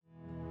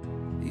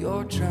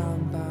You're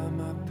drowned by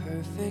my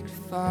perfect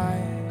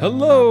fire.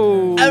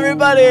 Hello,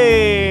 Everybody,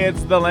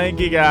 it's the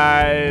Lanky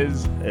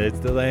Guys. It's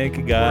the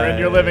Lanky Guy. We're in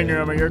your living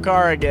room or your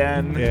car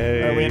again.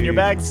 Yay. Are we in your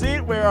back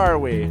seat? Where are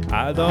we?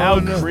 I don't How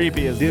know.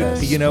 creepy is Dude,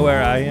 this? you know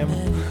where I am?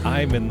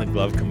 I'm in the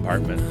glove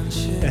compartment,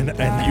 and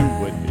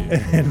You would be.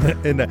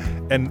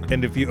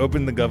 and if you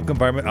open the glove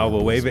compartment, I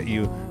will wave at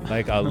you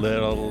like a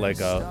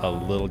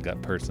little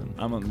gut person.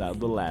 I'm on that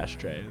little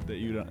ashtray that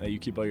you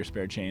keep all your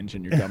spare change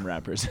and your gum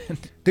wrappers in.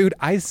 Dude,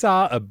 I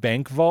saw a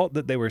bank vault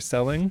that they were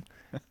selling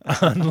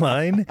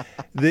online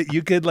that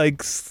you could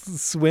like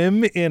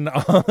swim in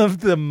all of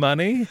the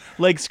money.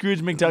 Like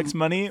Scrooge McDuck's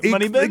money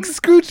bin? Like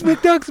Scrooge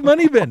McDuck's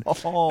money bin.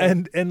 Oh.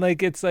 And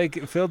like it's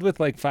like filled with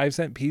like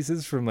 5-cent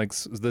pieces from like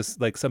this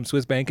like some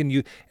Swiss bank, and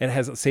it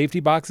has safety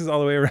boxes all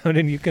the way around,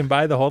 and you can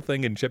buy the whole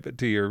thing and ship it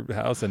to your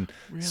house and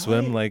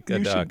swim like a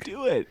you duck. should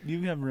do it.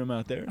 You have room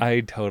out there.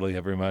 I totally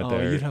have room out Oh,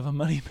 there. you'd have a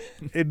money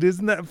bin. It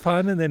isn't that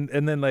fun. And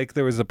then like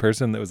there was a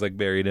person that was like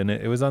buried in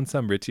it. It was on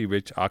some Richie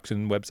Rich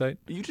auction website.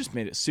 You just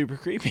made it super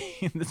creepy.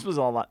 This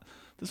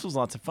was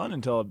lots of fun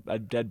until a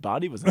dead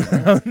body was in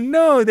there.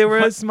 No, they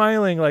were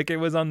smiling like it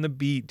was on the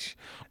beach,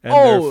 and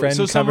their friend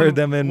so covered someone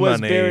them in was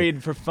money.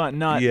 buried for fun.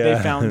 Not Yeah.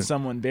 they found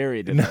someone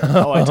buried in there.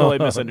 Oh, I totally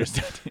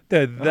misunderstood.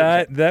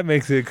 That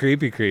makes it a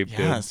creepy creep, dude.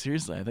 Yeah,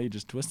 seriously, I thought you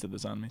just twisted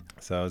this on me.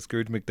 So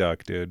Scrooge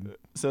McDuck, dude.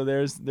 So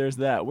there's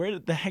that. Where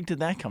the heck did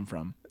that come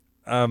from?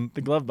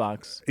 The glove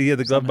box. Yeah,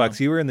 the glove Somehow.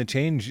 box. You were in the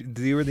change.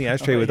 You were in the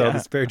ashtray with all yeah. the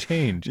spare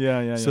change.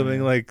 Yeah.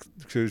 Something like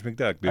Scrooge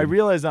McDuck, dude. I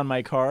realized on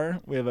my car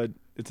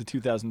it's a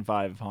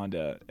 2005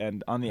 Honda,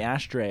 and on the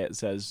ashtray it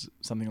says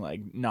something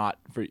like not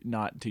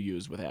to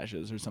use with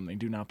ashes or something.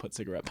 Do not put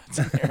cigarette butts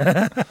in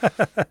there,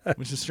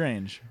 which is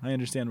strange. I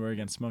understand we're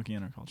against smoking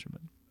in our culture,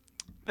 but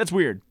that's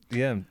weird.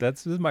 Yeah,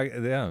 that's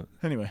yeah.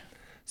 Anyway,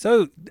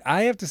 So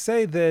I have to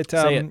say that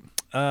Say it.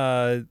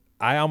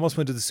 I almost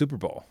went to the Super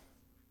Bowl.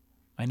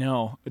 I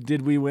know.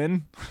 Did we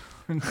win?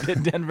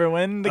 Did Denver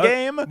win the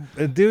game?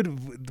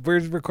 Dude, we're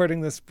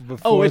recording this before.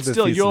 Oh, it's the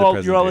still Feast of you're the all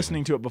Presentation.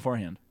 listening to it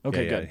beforehand.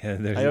 Okay, Yeah, good. yeah,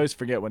 there's I a- always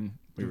forget when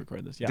we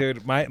record this. Yeah,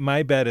 Dude,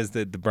 my bet is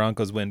that the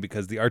Broncos win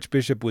because the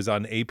Archbishop was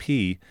on AP,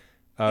 and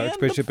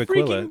Archbishop the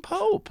Aquila, freaking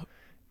Pope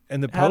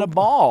and the Pope had a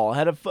ball,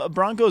 had a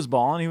Broncos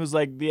ball, and he was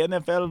like, "The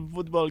NFL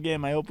football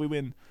game. I hope we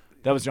win."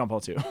 That was John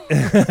Paul II.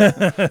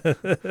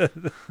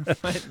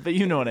 but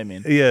you know what I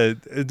mean. Yeah,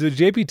 the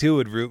JP2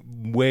 would root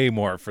way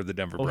more for the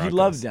Denver Oh, Broncos. he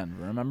loves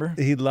Denver. Remember?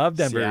 He loved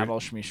Denver.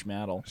 Seattle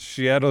schmeschmaddle.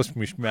 Seattle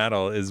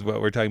schmeschmaddle is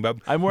what we're talking about.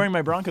 I'm wearing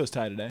my Broncos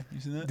tie today. You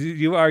see that? Dude,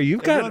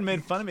 you've got. Everyone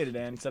made fun of me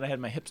today and said I had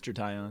my hipster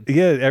tie on.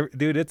 Yeah,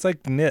 dude, it's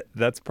like knit.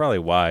 That's probably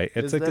why.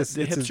 It's Is like that, this.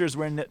 the hipsters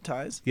wear knit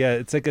ties? Yeah,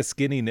 it's like a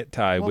skinny knit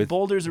tie Well, with.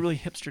 Boulder's a really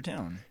hipster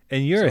town.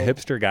 And you're a so-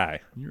 hipster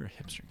guy. You're a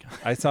hipster guy.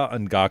 I saw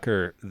on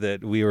Gawker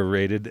that we were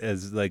rated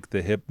as like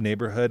the hip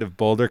neighborhood of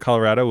Boulder,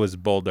 Colorado was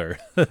Boulder.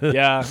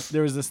 Yeah,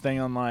 there was this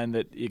thing online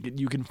that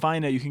you can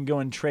find out. You can go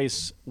and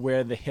trace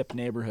where the hip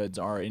neighborhoods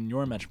are in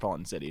your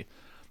metropolitan city,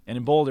 and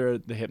in Boulder,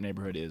 the hip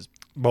neighborhood is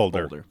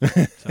Boulder.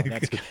 So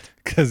that's good.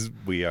 Because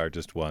we are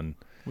just one.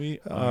 We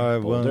Are are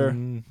Boulder.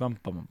 one. Bum,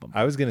 bum, bum, bum.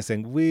 I was gonna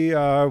sing "We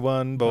Are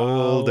One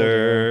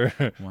Boulder,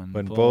 One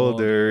one Boulder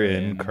Boulder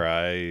in in-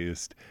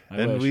 Christ, I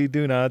and wish. we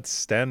do not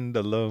stand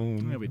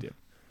alone." Yeah, we do,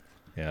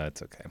 Yeah,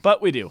 it's okay.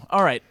 but we do.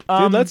 All right,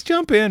 Dude, let's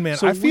jump in, man.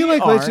 so I feel we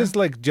like let's are- just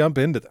like jump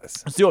into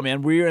this. let's do it,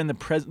 man. We are in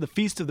the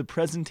feast of the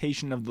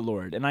presentation of the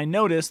Lord, and I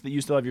noticed that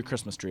you still have your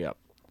Christmas tree up.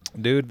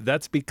 Dude,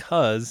 that's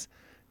because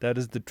that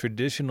is the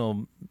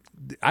traditional.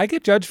 I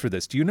get judged for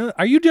this. Do you know?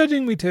 Are you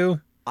judging me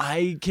too?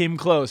 I came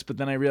close, but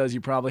then I realized you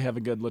probably have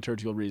a good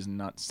liturgical reason,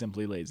 not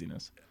simply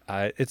laziness.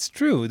 It's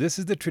true. This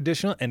is the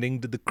traditional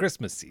ending to the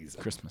Christmas season.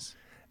 Christmas,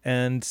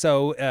 And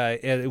so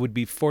it would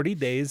be 40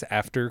 days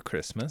after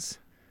Christmas,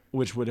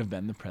 which would have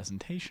been the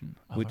presentation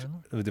of which our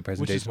Lord. the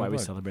presentation. Which is why of we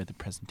Lord. celebrate the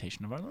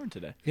presentation of our Lord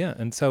today. Yeah,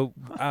 and so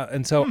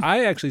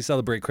I actually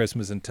celebrate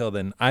Christmas until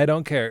then. I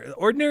don't care.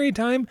 Ordinary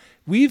time,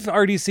 we've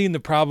already seen the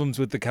problems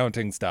with the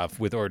counting stuff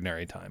with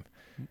ordinary time.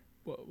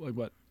 Like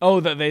what? Oh,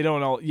 that they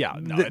don't all. Yeah,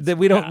 no, That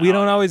we don't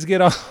always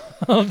get all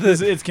the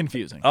It's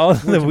confusing. all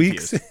We're the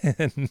weeks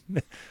confused.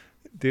 in.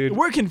 Dude,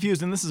 We're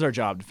confused, and this is our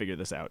job to figure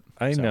this out.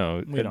 I So,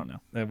 know. We don't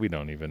know. We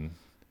don't even.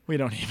 We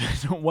don't even.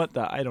 What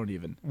the? I don't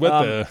even. What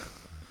the?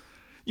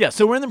 Yeah,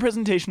 so we're in the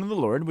presentation of the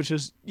Lord, which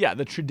is,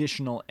 the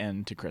traditional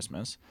end to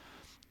Christmas.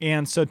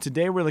 And so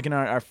today we're looking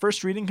at our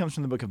first reading comes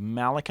from the book of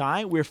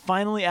Malachi. We're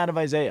finally out of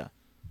Isaiah.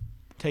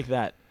 Take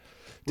that.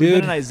 We've Dude.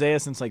 been in Isaiah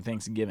since like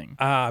Thanksgiving.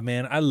 Ah,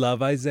 man, I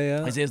love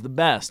Isaiah. Isaiah's the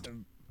best.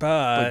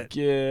 But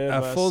Give a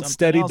us full something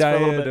steady else for a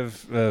little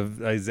diet bit.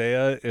 of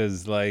Isaiah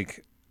is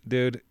like,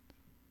 dude,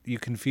 you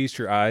can feast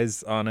your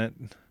eyes on it,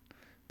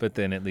 but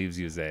then it leaves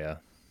you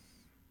Isaiah.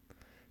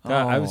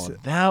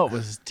 That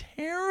was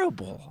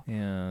terrible.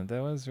 Yeah,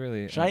 that was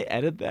really. Should I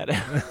edit that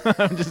out?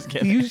 I'm just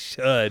kidding. You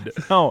should.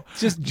 No,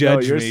 Just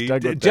judge you're me.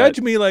 stuck with Judge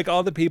that. me like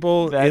all the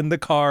people That- in the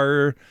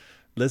car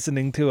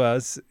listening to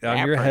us on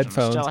That your person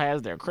headphones. still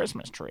has their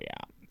Christmas tree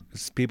out.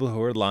 It's people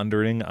who are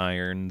laundering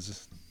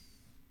irons,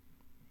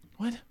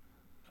 What?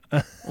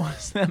 What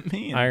does that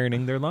mean?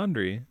 ironing their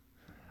laundry.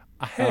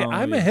 Hey,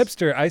 I'm a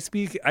hipster. I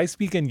speak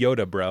in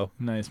Yoda, bro.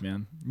 Nice,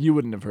 man. You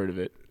wouldn't have heard of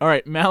it. All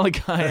right,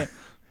 Malachi.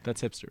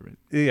 That's hipster, right?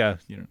 Yeah.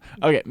 You know.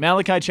 Okay,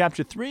 Malachi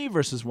chapter 3,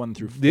 verses 1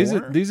 through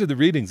 4. These are the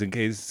readings in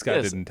case Scott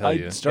Yes, didn't tell I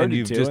you. started And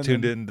you've to, just and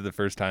tuned then- in to the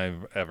first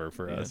time ever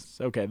for us.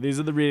 Yes. Okay, these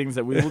are the readings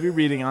that we will be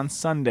reading on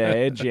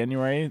Sunday,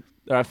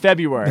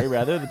 February,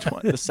 rather, the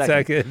 2nd.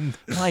 Second.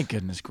 My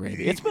goodness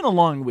gravy. It's been a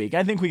long week.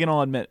 I think we can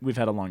all admit we've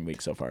had a long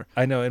week so far.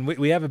 I know, and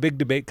we have a big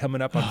debate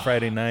coming up on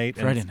Friday night,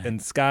 Friday night. and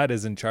Scott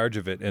is in charge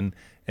of it, and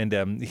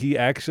he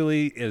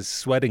actually is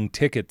sweating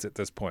tickets at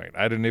this point.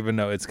 I don't even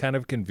know. It's kind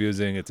of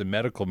confusing. It's a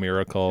medical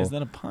miracle. Is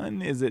that a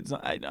pun? Is it?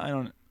 I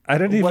don't. I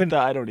don't even.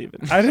 I don't even.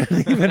 I don't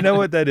even know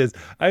what that is.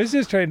 I was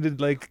just trying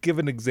to give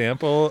an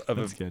example of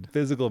That's a good.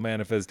 physical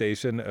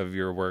manifestation of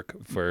your work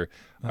for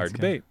our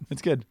debate.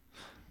 It's good.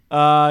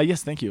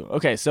 Yes, thank you.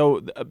 Okay,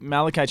 so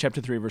Malachi chapter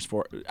 3, verse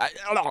 4.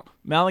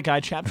 Malachi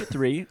chapter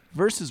 3,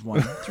 verses 1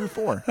 through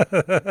 4.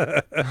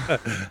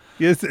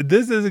 Yes,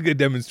 this is a good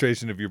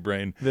demonstration of your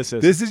brain. This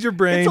is your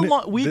brain.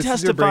 We This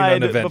is your brain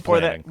on testified event before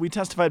planning. that. We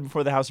testified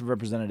before the House of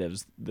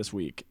Representatives this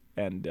week,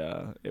 and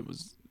it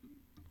was.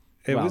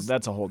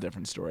 That's a whole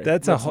different story.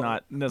 Let's Let's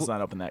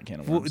not open that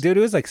can of Well, worms. dude,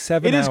 it was like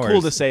 7 It hours. is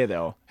cool to say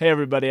though. Hey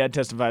everybody, I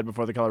testified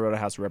before the Colorado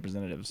House of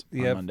Representatives on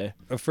Yep. Monday,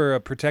 for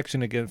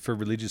protection against for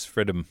religious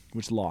freedom,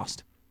 which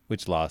lost,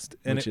 which lost,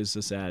 and which is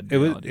a sad. it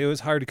was reality. it was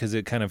hard because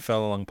it kind of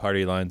fell along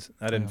party lines.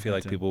 I didn't Yeah, feel me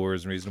like too. people were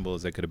as reasonable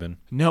as they could have been.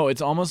 No,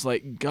 it's almost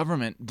like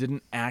government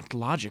didn't act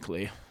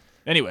logically.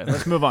 Anyway,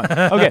 let's move on.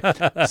 Okay,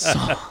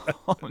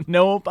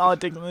 no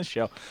politics on this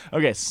show.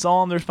 Okay,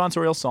 Psalm. The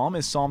responsorial psalm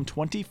is Psalm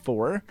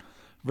 24,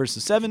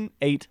 verses 7,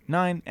 8,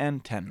 9,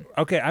 and 10.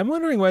 Okay, I'm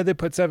wondering why they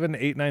put 7,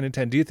 8, 9, and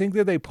 10. Do you think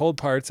that they pulled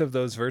parts of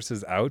those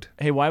verses out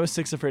Hey, why was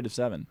 6 afraid of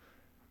 7?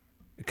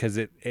 because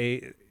it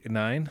 8,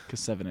 9? Because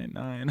 7, 8,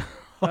 9.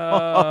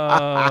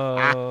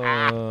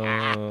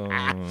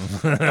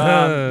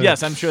 Oh.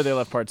 Yes, I'm sure they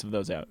left parts of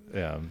those out.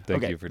 Yeah.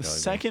 Thank Okay, you for the telling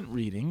me. second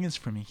reading is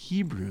from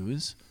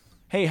Hebrews.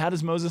 Hey, how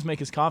does Moses make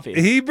his coffee?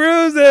 He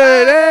brews it.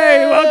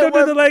 Hey, welcome to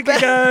we're the Lanky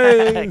back.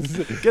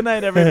 guys. Good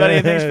night,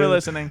 everybody. Thanks for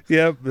listening.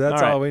 Yep, that's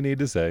All right. all we need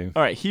to say.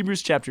 All right,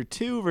 Hebrews chapter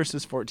 2,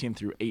 verses 14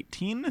 through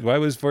 18. Why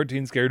was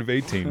 14 scared of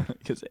 18?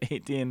 Because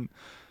 18.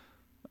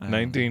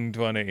 19,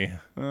 20.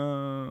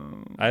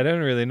 Oh. I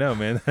don't really know,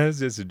 man. That was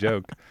just a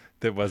joke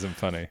that wasn't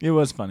funny. It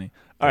was funny.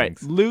 All right,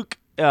 Thanks. Luke.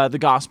 The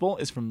gospel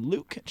is from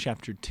Luke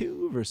chapter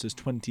 2, verses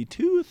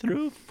 22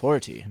 through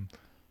 40.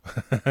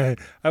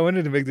 I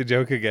wanted to make the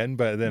joke again,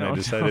 but then No, I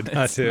decided don't.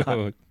 not It's to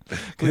not.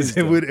 because Please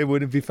it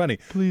wouldn't be funny.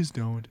 Please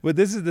don't. But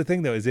this is the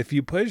thing, though, is if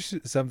you push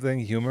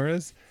something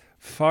humorous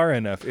far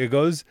enough, it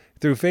goes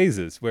through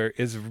phases where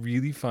it's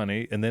really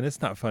funny and then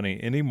it's not funny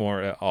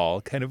anymore at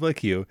all, kind of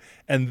like you.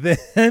 And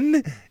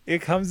then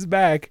it comes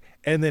back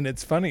and then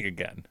it's funny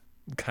again,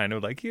 kind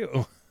of like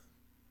you.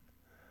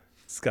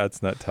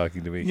 Scott's not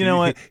talking to me. You know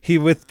what? He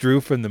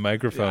withdrew from the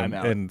microphone I'm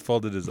out. and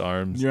folded his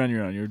arms. You're on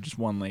your own. You're just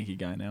one lanky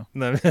guy now.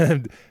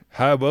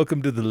 Hi,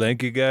 welcome to the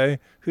lanky guy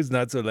who's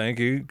not so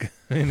lanky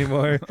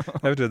anymore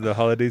after the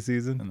holiday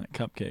season. And that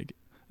cupcake.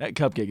 That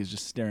cupcake is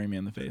just staring me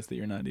in the face that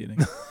you're not eating.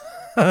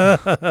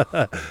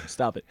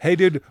 Stop it. Hey,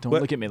 dude. Don't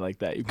what- look at me like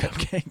that, you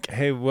cupcake.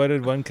 Hey, what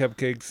did one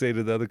cupcake say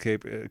to the other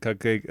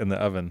cupcake in the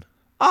oven?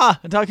 Ah,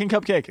 a talking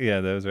cupcake. Yeah,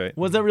 that was right.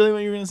 Was that really what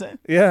you were going to say?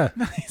 Yeah.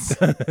 Nice.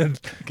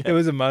 It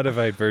was a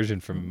modified version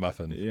from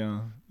muffin, Yeah.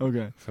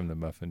 Okay. from the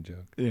muffin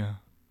joke. Yeah.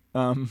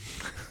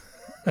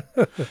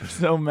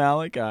 So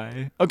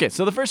Malachi. Okay,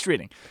 so the first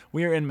reading.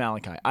 We are in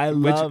Malachi. I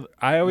Which love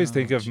I always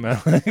think of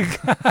Malachi.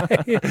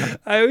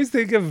 I always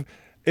think of.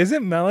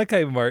 Isn't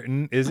Malachi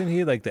Martin? Isn't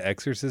he like the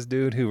Exorcist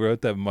dude who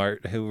wrote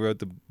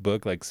the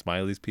book like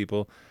Smiley's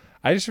People?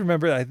 I just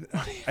remember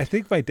I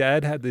think my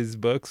dad had these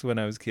books when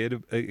I was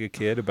a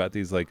kid about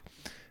these like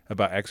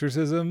about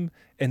exorcism,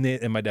 and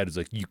my dad was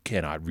like, "You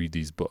cannot read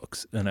these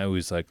books," and I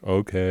was like,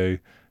 "Okay,"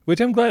 which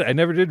I'm glad I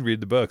never did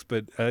read the books,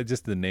 but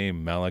just the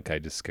name Malachi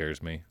just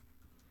scares me.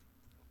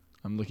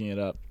 I'm looking it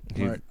up.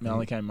 He-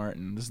 Malachi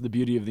Martin. This is the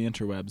beauty of the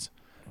interwebs.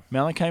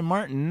 Malachi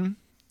Martin,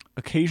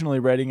 occasionally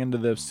writing under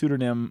the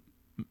pseudonym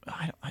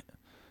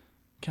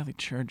Catholic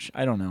Church.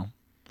 I don't know.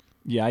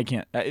 Yeah, I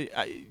can't.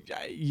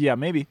 Yeah,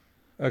 maybe.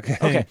 Okay.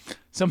 Okay.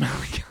 So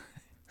Malachi.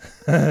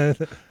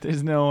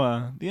 There's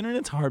no. The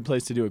internet's a hard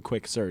place to do a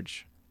quick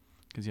search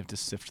because you have to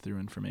sift through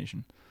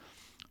information.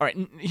 All right.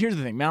 Here's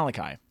the thing.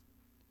 Malachi.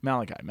 You're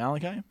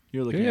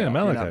looking. Yeah, it up. You're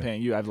Malachi. not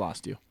paying you. I've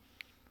lost you.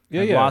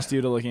 Yeah, I've yeah. lost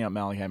you to looking up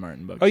Malachi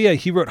Martin books. Oh yeah,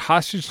 he wrote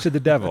Hostage to the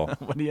Devil.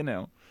 What do you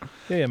know? Yeah,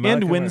 Malachi And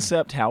Martin.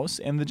 Winsept House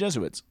and the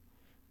Jesuits.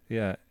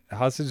 Yeah,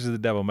 Hostage to the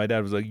Devil. My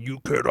dad was like, "You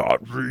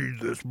cannot read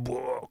this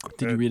book."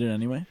 Did you read it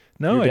anyway?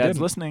 No, Your I dad's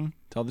didn't. listening.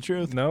 Tell the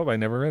truth. No, I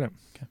never read it.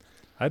 Okay.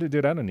 I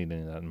don't need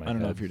any of that in my I don't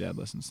know head. if your dad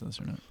listens to this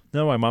or not.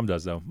 No, my mom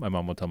does though. My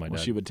mom will tell my Well,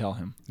 dad. she would tell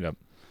him. Yep.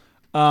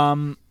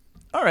 All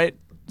right.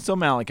 So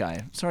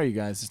Malachi. Sorry, you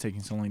guys, it's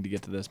taking so long to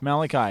get to this.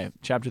 Malachi,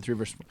 chapter 3,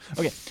 verse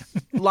 4. Okay,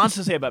 lots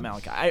to say about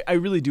Malachi. I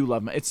really do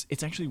love. It's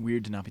actually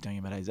weird to not be talking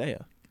about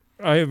Isaiah,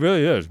 It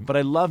really is. but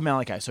I love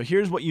Malachi. So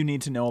here's what you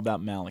need to know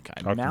about Malachi.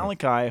 Talk to me.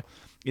 Malachi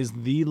is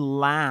the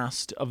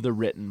last of the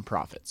written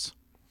prophets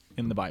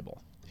in the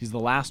Bible. He's the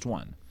last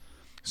one.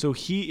 So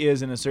he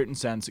is, in a certain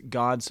sense,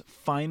 God's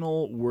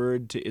final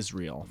word to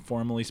Israel,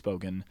 formally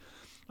spoken,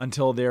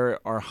 until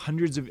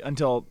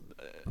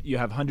you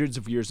have hundreds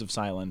of years of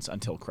silence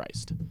until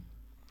Christ.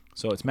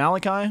 So it's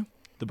Malachi.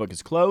 The book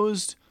is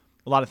closed.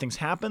 A lot of things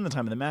happen, the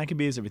time of the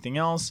Maccabees, everything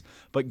else,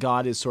 but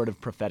God is sort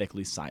of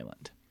prophetically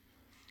silent.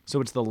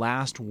 So it's the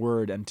last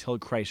word until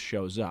Christ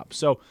shows up.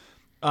 So,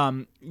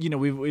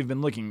 we've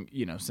been looking,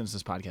 since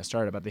this podcast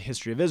started about the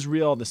history of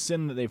Israel, the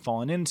sin that they've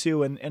fallen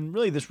into, and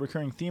really this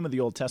recurring theme of the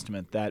Old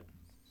Testament that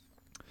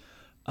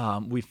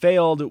we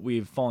failed,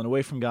 we've fallen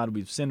away from God,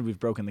 we've sinned, we've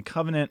broken the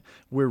covenant,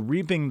 we're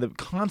reaping the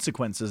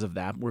consequences of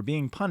that, we're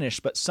being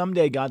punished, but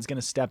someday God's going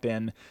to step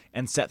in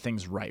and set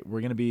things right.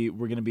 We're going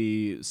to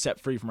be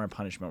set free from our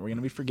punishment. We're going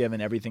to be forgiven.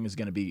 Everything is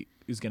going to be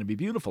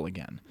beautiful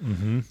again.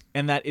 Mm-hmm.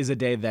 And that is a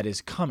day that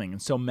is coming.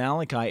 And so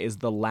Malachi is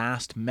the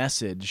last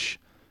message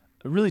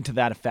really to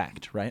that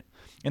effect, right?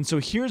 And so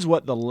here's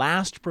what the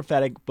last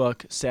prophetic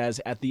book says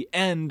at the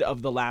end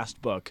of the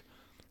last book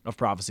of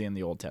prophecy in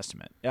the Old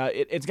Testament.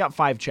 It's got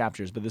 5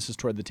 chapters, but this is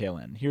toward the tail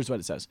end. Here's what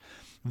it says.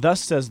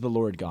 Thus says the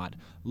Lord God,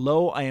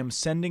 Lo, I am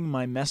sending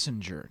my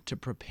messenger to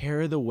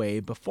prepare the way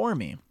before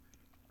me.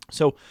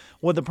 So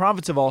what the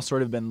prophets have all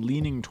sort of been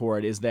leaning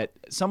toward is that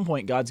at some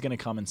point God's going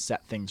to come and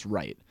set things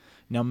right.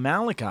 Now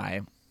Malachi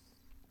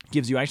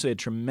gives you actually a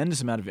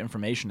tremendous amount of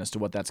information as to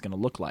what that's going to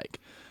look like.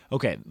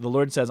 Okay, the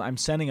Lord says, I'm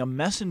sending a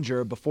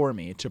messenger before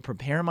me to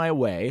prepare my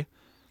way.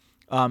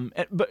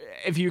 But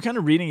if you're kind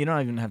of reading, you don't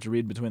even have to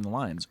read between the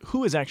lines.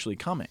 Who is actually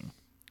coming?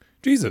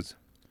 Jesus.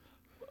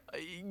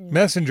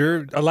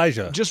 Messenger,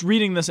 Elijah. Just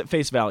reading this at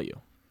face value.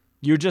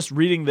 You're just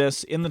reading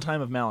this in the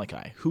time of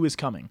Malachi. Who is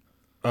coming?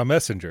 A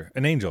messenger,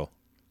 an angel.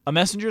 A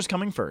messenger is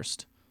coming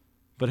first,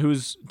 but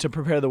who's to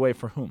prepare the way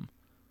for whom?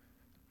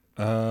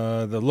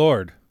 The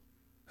Lord,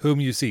 whom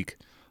you seek.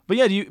 But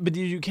yeah, did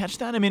you catch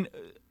that? I mean,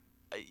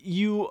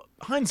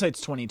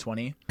 hindsight's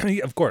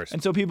 20/20. Of course.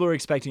 And so people are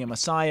expecting a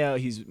Messiah.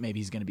 Maybe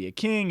he's going to be a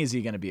king. Is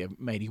he going to be a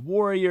mighty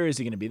warrior? Is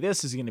he going to be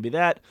this? Is he going to be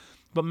that?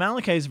 But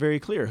Malachi is very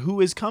clear.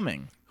 Who is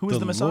coming? Who is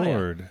the Messiah?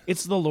 Lord.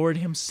 It's the Lord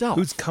himself.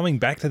 Who's coming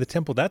back to the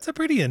temple? That's a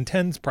pretty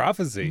intense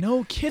prophecy.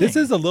 No kidding. This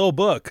is a little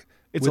book.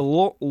 It's a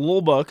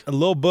little book. A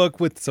little book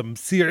with some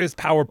serious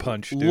power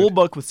punch, dude. Little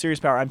book with serious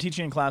power. I'm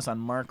teaching a class on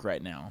Mark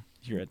right now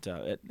here at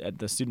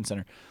the Student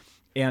Center.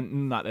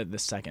 And not at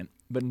this second,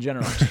 but in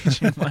general, I'm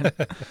teaching one.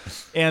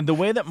 And the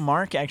way that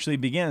Mark actually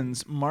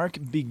begins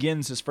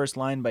his first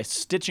line by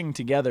stitching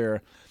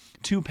together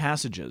 2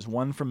 passages,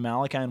 one from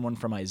Malachi and one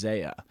from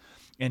Isaiah.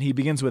 And he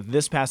begins with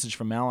this passage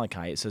from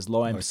Malachi. It says,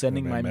 Lo, I'm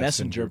sending my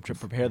messenger to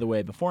prepare the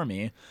way before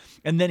me.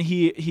 And then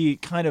he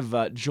kind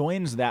of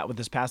joins that with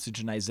this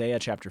passage in Isaiah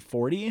chapter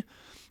 40,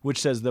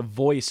 which says, the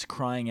voice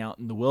crying out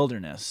in the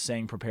wilderness,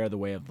 saying, prepare the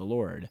way of the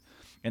Lord.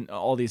 And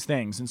all these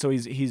things. And so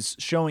he's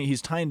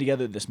tying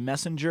together this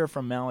messenger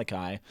from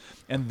Malachi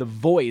and the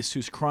voice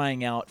who's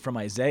crying out from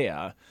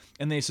Isaiah.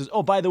 And then he says,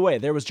 oh, by the way,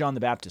 there was John the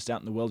Baptist out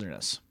in the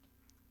wilderness.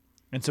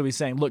 And so he's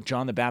saying, look,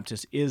 John the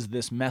Baptist is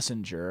this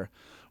messenger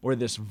or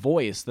this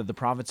voice that the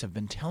prophets have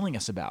been telling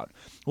us about.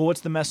 Well,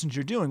 what's the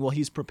messenger doing? Well,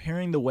 he's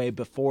preparing the way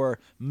before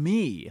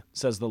me,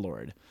 says the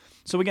Lord.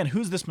 So again,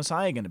 who's this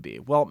Messiah going to be?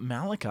 Well,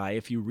 Malachi,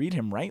 if you read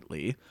him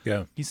rightly,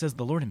 he says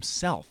the Lord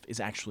himself is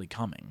actually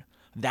coming.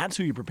 That's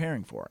who you're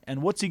preparing for.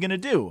 And what's he going to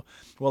do?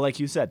 Well, like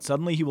you said,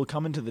 suddenly he will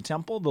come into the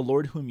temple, the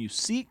Lord whom you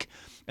seek,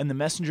 and the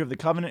messenger of the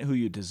covenant who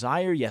you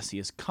desire. Yes, he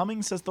is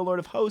coming, says the Lord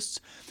of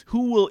hosts.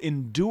 Who will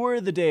endure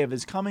the day of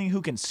his coming?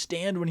 Who can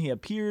stand when he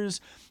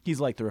appears? He's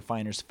like the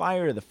refiner's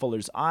fire, the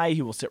fuller's eye.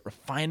 He will sit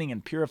refining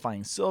and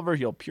purifying silver.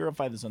 He'll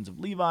purify the sons of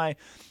Levi,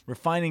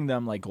 refining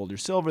them like gold or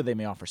silver. They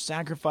may offer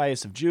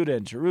sacrifice of Judah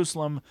and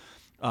Jerusalem.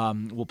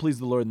 Will please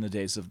the Lord in the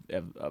days of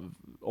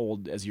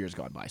old as years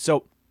gone by.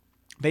 So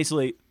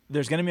basically,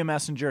 there's going to be a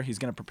messenger. He's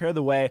going to prepare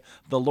the way.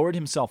 The Lord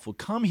himself will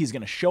come. He's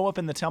going to show up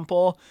in the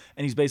temple,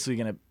 and he's basically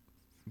going to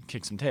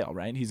kick some tail,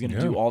 right? He's going to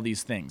do all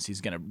these things.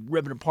 He's going to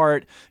rip it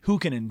apart. Who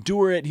can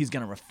endure it? He's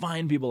going to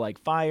refine people like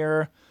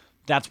fire.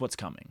 That's what's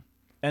coming.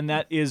 And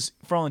that is,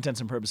 for all intents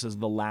and purposes,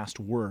 the last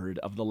word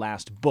of the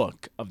last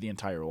book of the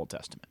entire Old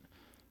Testament.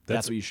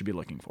 That's what you should be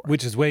looking for.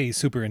 Which is way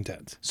super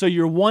intense. So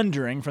you're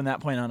wondering from that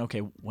point on, okay,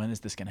 when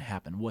is this going to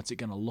happen? What's it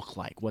going to look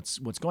like? What's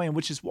going on?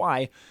 Which is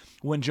why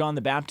when John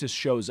the Baptist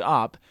shows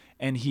up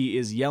and he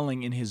is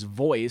yelling in his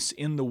voice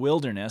in the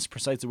wilderness,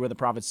 precisely where the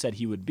prophets said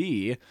he would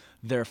be,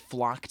 there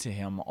flocked to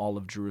him all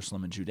of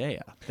Jerusalem and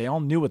Judea. They all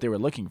knew what they were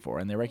looking for,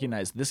 and they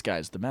recognized this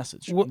guy's the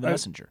the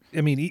messenger.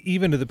 I mean,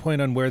 even to the point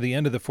on where the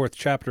end of the 4th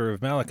chapter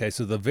of Malachi,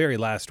 so the very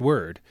last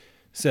word,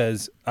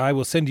 says, I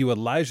will send you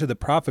Elijah the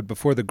prophet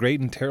before the great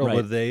and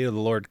terrible day of the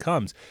Lord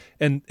comes.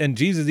 And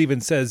Jesus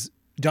even says,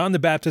 John the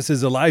Baptist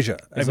is Elijah.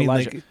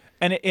 Elijah.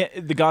 And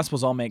the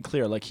Gospels all make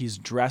clear, like, he's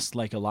dressed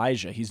like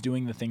Elijah. He's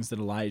doing the things that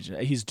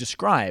he's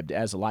described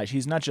as Elijah.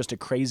 He's not just a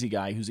crazy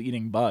guy who's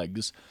eating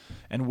bugs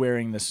and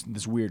wearing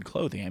this weird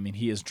clothing. I mean,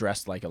 he is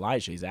dressed like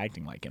Elijah. He's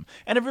acting like him.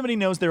 And everybody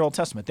knows their Old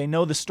Testament. They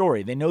know the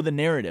story. They know the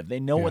narrative. They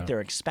know what they're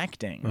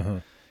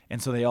expecting.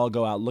 And so they all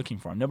go out looking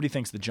for him. Nobody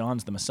thinks that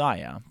John's the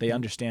Messiah. They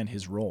understand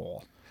his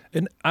role.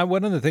 And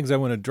one of the things I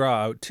want to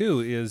draw out too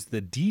is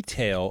the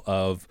detail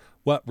of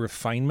what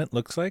refinement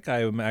looks like.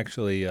 I am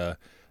actually a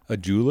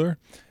jeweler,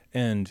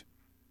 and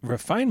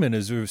refinement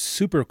is a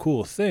super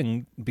cool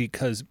thing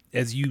because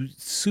as you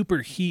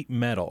superheat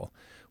metal,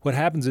 what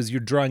happens is you're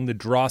drawing the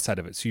dross out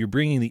of it. So you're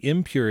bringing the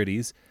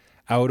impurities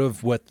out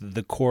of what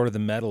the core of the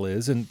metal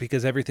is, and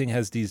because everything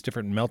has these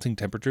different melting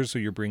temperatures, so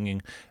you're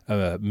bringing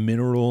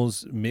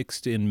minerals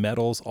mixed in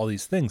metals, all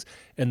these things.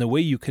 And the way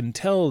you can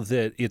tell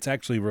that it's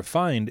actually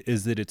refined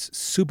is that it's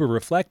super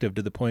reflective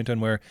to the point on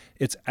where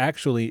it's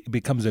actually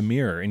becomes a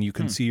mirror, and you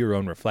can see your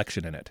own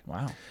reflection in it.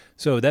 Wow.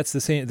 So that's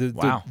the same.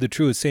 Wow. The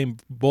true is same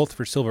both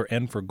for silver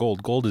and for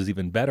gold. Gold is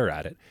even better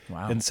at it.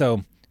 Wow. And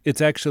so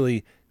it's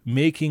actually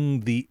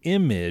making the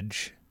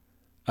image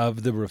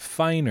of the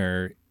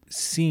refiner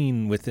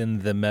seen within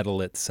the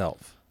metal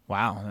itself.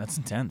 Wow, that's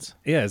intense.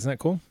 Yeah, isn't that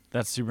cool?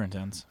 That's super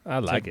intense. I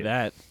like Take it.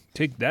 that.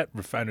 Take that,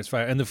 refiner's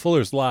fire. And the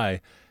fuller's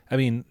lye. I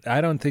mean,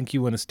 I don't think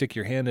you want to stick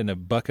your hand in a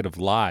bucket of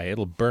lye.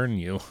 It'll burn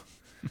you.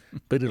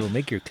 But it'll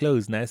make your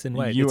clothes nice and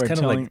white. You It's are kind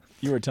of telling like,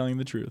 you are telling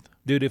the truth.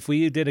 dude, if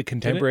we did a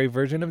contemporary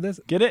version of this,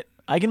 Get it?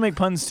 I can make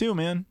puns too,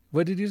 man.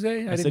 what did you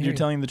say? I said you're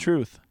telling the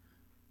truth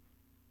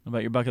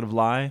about your bucket of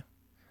lye.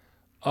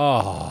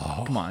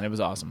 Oh, Come on, it was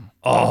awesome.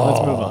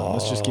 Let's move on.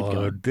 Let's just keep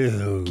going.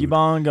 Dude. Keep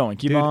on going.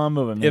 Keep Dude, on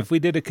moving. Man. If we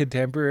did a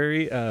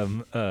contemporary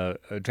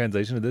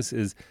translation of this,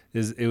 is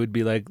it would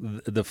be like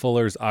the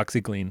Fuller's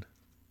OxyClean.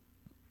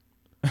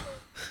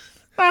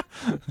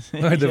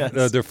 Or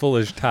the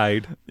Fuller's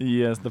Tide.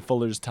 Yes, the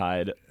Fuller's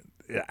Tide.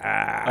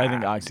 I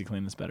think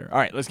OxyClean is better. All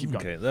right, let's keep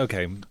going.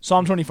 Okay.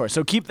 Psalm 24.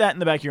 So keep that in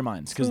the back of your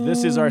minds because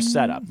this is our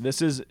setup.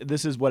 This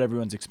is what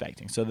everyone's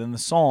expecting. So then the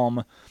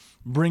psalm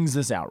brings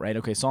this out, right?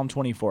 Okay, Psalm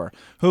 24.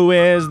 Who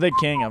is the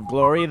King of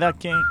glory? The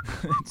King.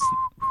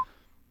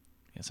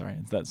 Sorry,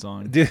 it's that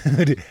song.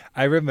 Dude,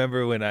 I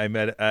remember when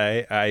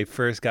I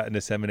first got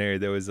into seminary,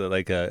 there was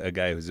a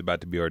guy who was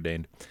about to be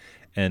ordained.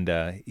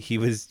 And he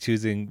was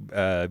choosing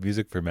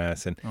music for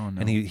mass, and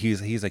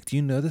he's like, "Do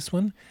you know this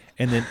one?"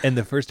 And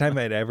the first time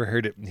I'd ever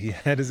heard it, he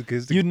had his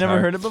acoustic. You'd guitar.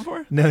 never heard it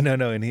before? No.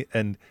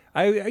 And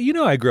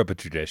I grew up a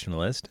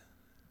traditionalist.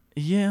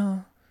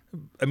 Yeah.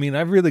 I mean,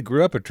 I really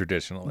grew up a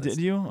traditionalist. Did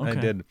you? I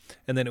Okay. did.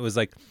 And then it was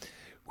like,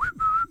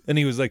 and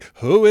he was like,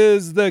 "Who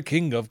is the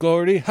King of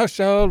glory? How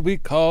shall we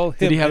call him?"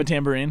 Did he have a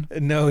tambourine?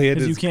 No, he had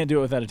Because you his. can't do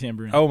it without a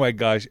tambourine. Oh my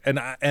gosh! And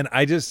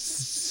I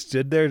just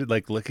stood there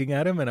like looking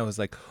at him, and I was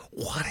like,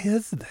 "What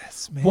is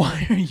this, man?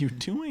 Why are you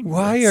doing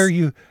Why this? are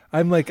you?"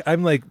 I'm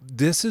like,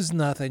 this is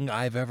nothing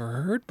I've ever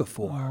heard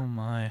before. Oh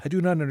my. I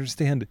do not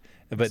understand.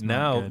 But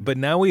not good.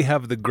 now we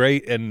have the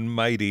great and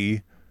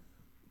mighty,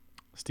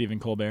 Stephen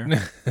Colbert.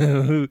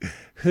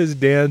 whose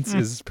dance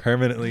is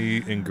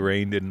permanently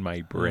ingrained in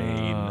my brain,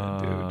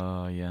 dude.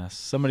 Oh, yes.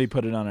 Somebody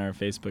put it on our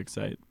Facebook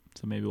site,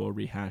 so maybe we'll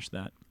rehash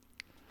that.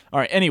 All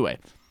right, anyway.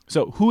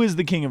 So, who is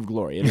the King of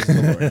glory? It is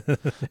the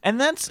Lord. And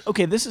that's,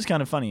 okay, this is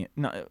kind of funny.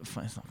 No, it's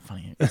not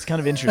funny. It's kind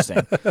of interesting.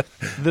 The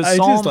I'm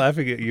Psalm, just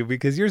laughing at you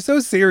because you're so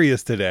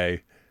serious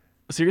today.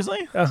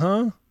 Seriously?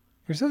 Uh-huh.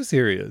 You're so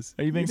serious.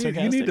 Are you being You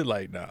sarcastic? need to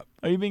lighten up.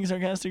 Are you being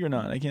sarcastic or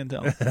not? I can't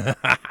tell.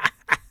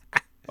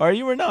 Are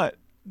you or not?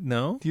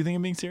 No? Do you think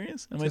I'm being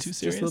serious? Am I too Just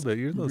serious? a little bit.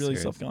 You're a little really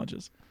serious.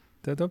 self-conscious.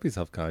 Don't be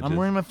self-conscious. I'm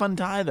wearing my fun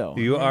tie, though.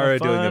 You I'm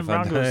wearing are doing a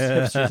fun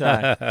Broncos tie.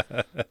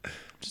 hipster tie.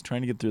 Just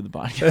trying to get through the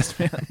podcast,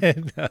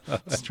 man. No.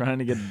 Just trying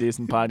to get a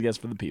decent podcast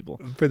for the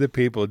people. For the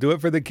people. Do it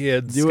for the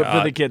kids. Do it for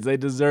Scott. the kids. They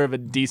deserve a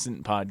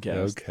decent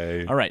podcast.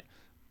 Okay. All right.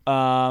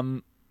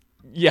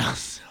 Yeah.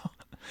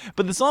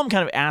 But the psalm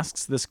kind of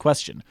asks this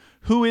question: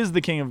 who is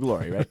the King of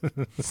glory? Right?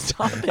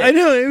 Stop it. I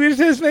know. It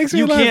just makes me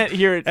You laugh. can't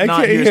hear it. I Not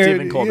can't hear hear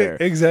Stephen it. Colbert.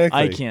 Yeah, exactly.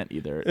 I can't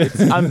either.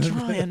 I'm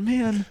trying,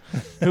 man.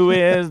 Who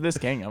is this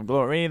King of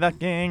glory? The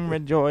King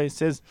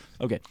rejoices.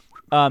 Okay.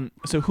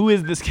 So who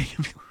is this King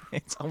of glory?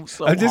 It's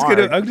so I'm just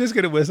hard.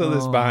 gonna whistle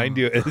this behind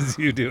you as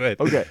you do it.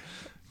 Okay.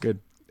 Good.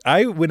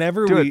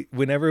 Whenever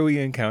Do we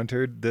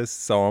encountered this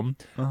psalm,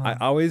 I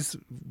always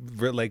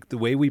like the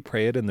way we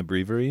pray it in the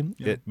breviary.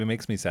 Yeah. It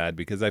makes me sad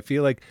because I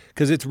feel like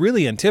it's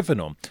really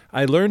antiphonal.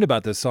 I learned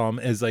about this psalm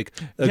as like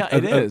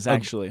It is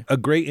actually a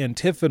great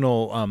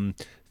antiphonal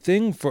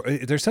thing for.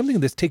 There's something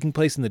that's taking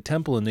place in the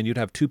temple, and then you'd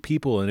have two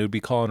people, and it would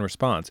be call and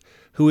response.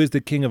 Who is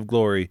the King of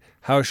glory?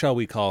 How shall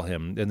we call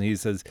him? And he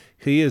says,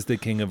 "He is the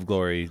King of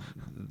glory."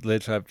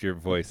 Lift up your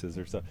voices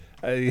or so.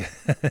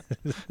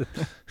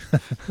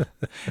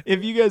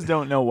 If you guys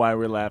don't know why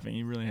we're laughing,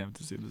 you really have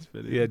to see this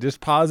video. Yeah, just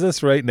pause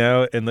us right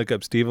now and look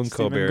up Stephen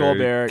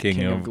Colbert,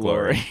 King of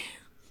Glory.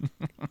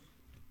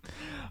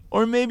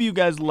 Or maybe you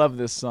guys love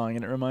this song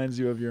and it reminds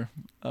you of your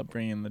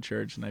upbringing in the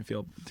church, and I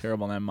feel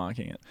terrible and I'm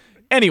mocking it.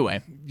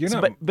 Anyway, You're so-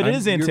 not, but it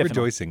is you're antiphonal.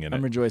 rejoicing in it.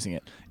 I'm rejoicing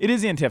it. It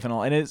is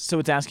antiphonal, and so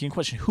it's asking a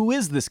question: who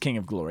is this King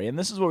of glory? And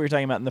this is what we were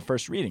talking about in the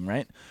first reading,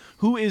 right?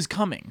 Who is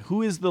coming?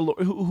 Who is the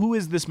who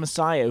is this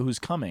Messiah who's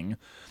coming?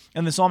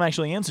 And the psalm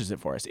actually answers it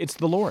for us. It's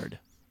the Lord,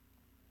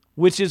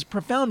 which is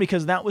profound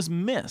because that was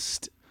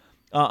missed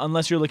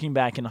unless you're looking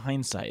back in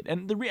hindsight.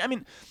 And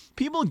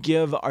people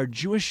give our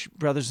Jewish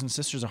brothers and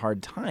sisters a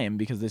hard time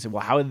because they say,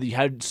 well, how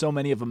did so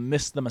many of them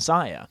miss the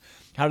Messiah?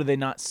 How did they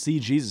not see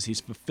Jesus?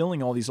 He's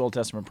fulfilling all these Old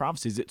Testament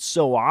prophecies. It's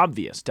so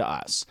obvious to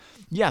us.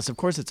 Yes, of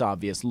course it's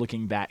obvious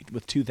looking back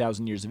with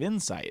 2,000 years of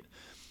insight.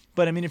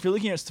 But if you're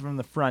looking at it from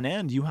the front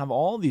end, you have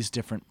all these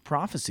different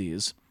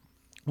prophecies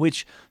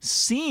which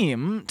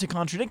seem to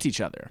contradict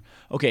each other.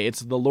 Okay, it's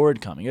the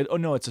Lord coming. Oh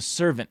no, it's a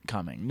servant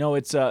coming. No,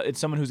 it's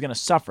someone who's going to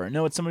suffer.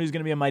 No, it's someone who's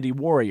going to be a mighty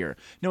warrior.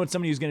 No, it's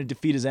somebody who's going to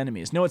defeat his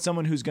enemies. No, it's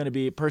someone who's going to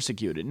be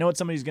persecuted. No, it's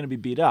somebody who's going to be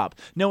beat up.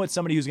 No, it's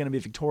somebody who's going to be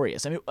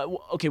victorious.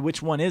 Okay,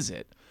 which one is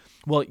it?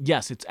 Well,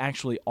 yes, it's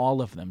actually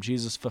all of them.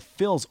 Jesus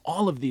fulfills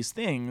all of these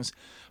things,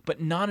 but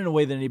not in a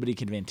way that anybody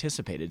could have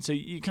anticipated. So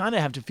you kind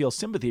of have to feel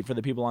sympathy for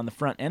the people on the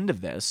front end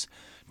of this,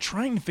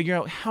 trying to figure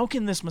out how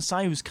can this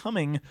Messiah who's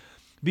coming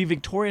be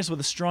victorious with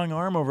a strong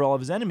arm over all of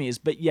his enemies,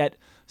 but yet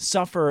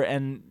suffer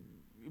and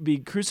be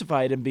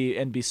crucified and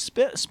be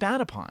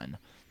spat upon.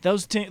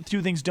 Those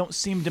two things don't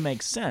seem to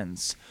make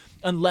sense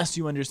unless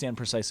you understand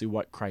precisely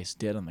what Christ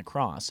did on the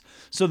cross.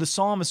 So the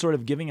psalm is sort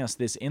of giving us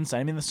this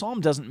insight. The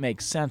psalm doesn't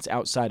make sense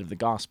outside of the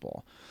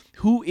gospel.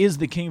 Who is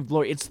the King of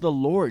glory? It's the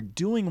Lord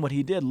doing what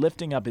he did,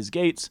 lifting up his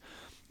gates.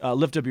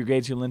 Lift up your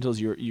gates, your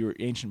lintels, your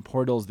ancient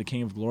portals, the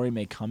King of glory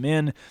may come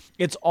in.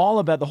 It's all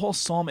about, the whole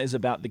psalm is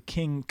about the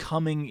king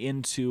coming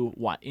into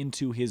what?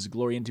 Into his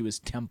glory, into his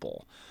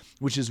temple,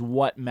 which is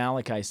what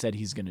Malachi said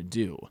he's going to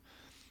do.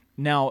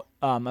 Now,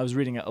 I was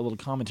reading a little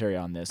commentary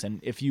on this, and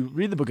if you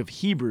read the book of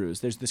Hebrews,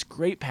 there's this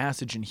great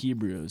passage in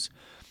Hebrews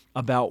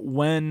about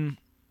when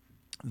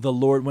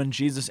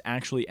Jesus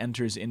actually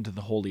enters into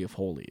the Holy of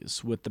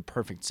Holies with the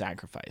perfect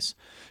sacrifice.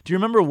 Do you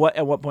remember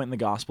at what point in the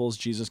Gospels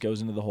Jesus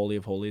goes into the Holy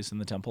of Holies in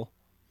the temple?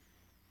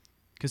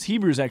 Because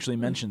Hebrews actually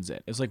mentions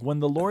it. It's like when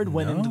the Lord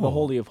went into the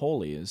Holy of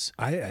Holies.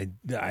 I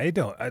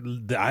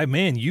don't.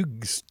 Man, you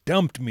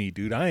stumped me,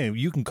 dude.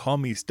 You can call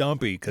me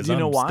Stumpy because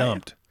I'm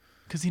stumped.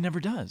 Because he never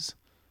does.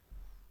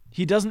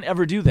 He doesn't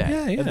ever do that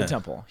in the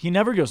temple. He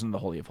never goes into the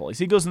Holy of Holies.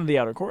 He goes into the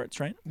outer courts,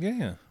 right?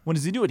 Yeah. When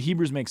does he do it?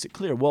 Hebrews makes it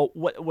clear. Well,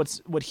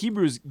 what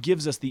Hebrews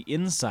gives us the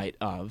insight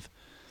of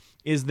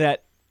is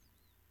that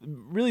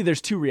really there's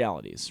two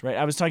realities, right?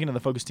 I was talking to the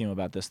focus team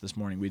about this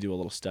morning. We do a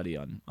little study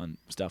on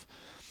stuff.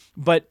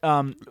 But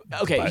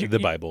okay, the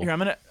Bible.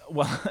 Here,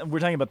 we're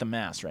talking about the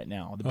Mass right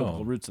now, the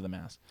biblical roots of the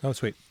Mass. Oh,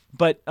 sweet.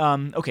 But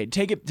okay,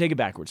 take it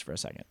backwards for a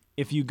second.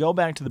 If you go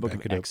back to the book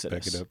of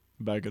Exodus,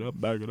 back it up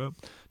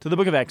to the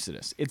book of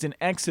Exodus. It's in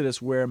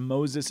Exodus where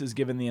Moses is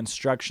given the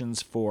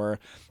instructions for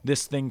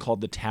this thing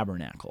called the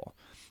tabernacle,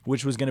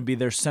 which was going to be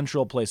their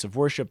central place of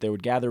worship. They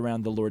would gather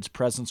around. The Lord's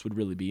presence would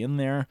really be in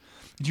there.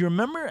 Do you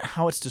remember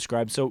how it's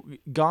described? So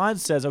God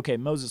says, okay,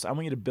 Moses, I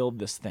want you to build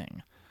this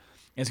thing.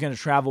 It's going to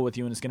travel with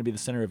you, and it's going to be the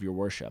center of your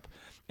worship.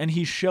 And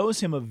he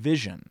shows him a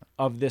vision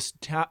of this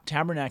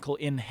tabernacle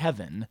in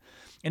heaven,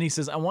 and he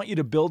says, I want you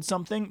to build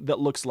something that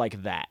looks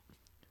like that,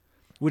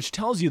 which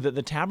tells you that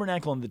the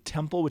tabernacle and the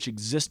temple, which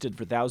existed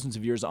for thousands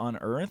of years on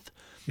earth,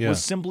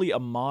 was simply a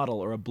model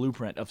or a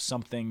blueprint of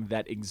something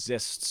that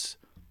exists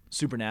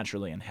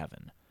supernaturally in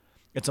heaven.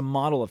 It's a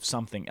model of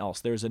something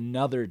else. There's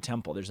another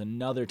temple. There's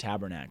another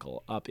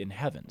tabernacle up in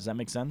heaven. Does that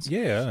make sense?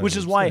 Yeah. Which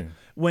is why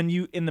when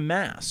you, in the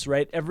Mass,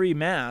 right, every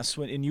Mass,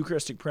 in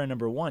Eucharistic prayer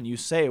number 1, you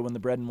say when the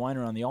bread and wine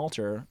are on the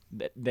altar,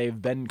 that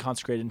they've been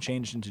consecrated and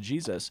changed into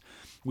Jesus,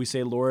 we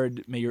say,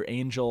 Lord, may your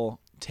angel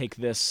take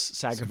this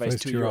sacrifice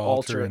to your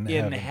altar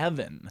in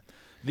heaven.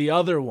 The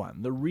other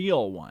one, the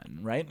real one,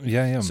 right?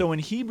 Yeah. So when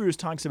Hebrews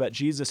talks about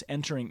Jesus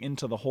entering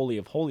into the Holy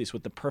of Holies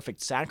with the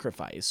perfect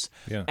sacrifice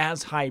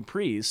as high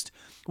priest,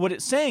 what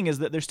it's saying is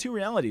that there's two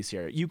realities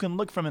here. You can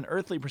look from an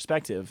earthly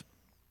perspective,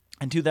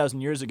 and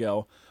 2,000 years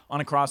ago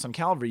on a cross on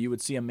Calvary, you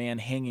would see a man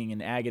hanging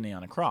in agony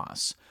on a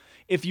cross.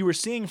 If you were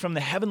seeing from the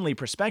heavenly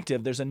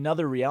perspective, there's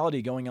another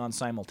reality going on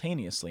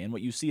simultaneously. And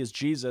what you see is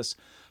Jesus,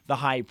 the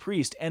high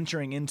priest,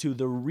 entering into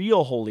the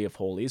real Holy of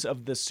Holies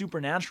of the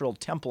supernatural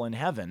temple in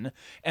heaven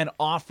and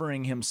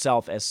offering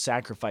himself as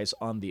sacrifice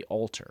on the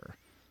altar.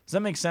 Does that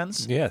make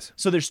sense? Yes.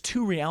 So there's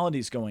two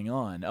realities going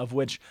on, of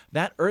which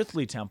that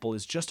earthly temple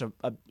is just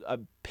a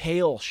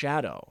pale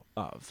shadow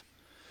of.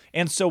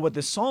 And so what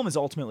this psalm is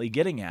ultimately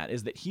getting at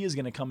is that he is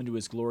going to come into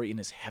his glory in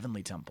his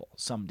heavenly temple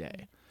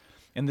someday.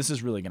 And this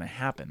is really going to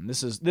happen.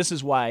 This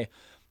is why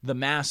the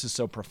Mass is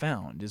so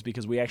profound, is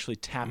because we actually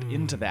tap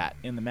into that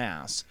in the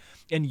Mass.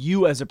 And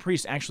you as a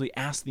priest actually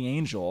ask the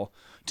angel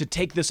to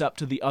take this up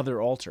to the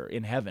other altar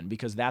in heaven,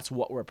 because that's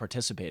what we're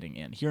participating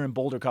in. Here in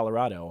Boulder,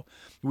 Colorado,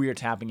 we are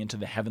tapping into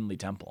the heavenly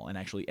temple and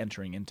actually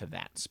entering into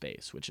that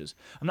space, which is,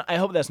 I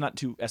hope that's not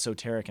too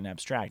esoteric and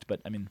abstract,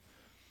 but I mean,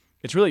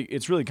 it's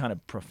really kind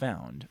of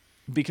profound.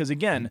 Because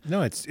again,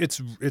 no,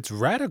 it's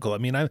radical. I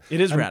mean, it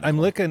is radical. I'm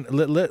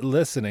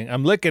listening.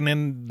 I'm looking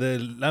in the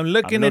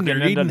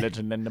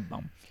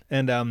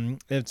and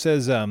it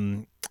says,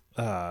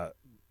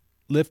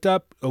 lift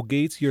up, O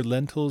gates, your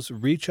lintels,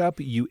 reach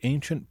up, you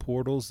ancient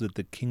portals, that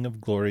the King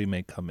of Glory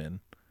may come in.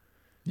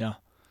 Yeah.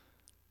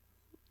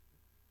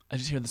 I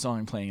just hear the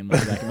song playing in the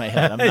back of my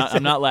head.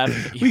 I'm not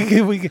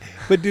laughing.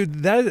 But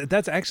dude,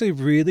 that's actually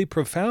really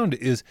profound.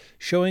 Is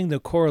showing the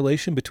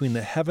correlation between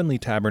the heavenly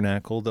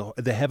tabernacle,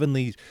 the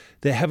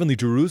heavenly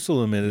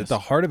Jerusalem, and at the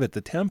heart of it,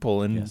 the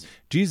temple, and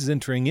Jesus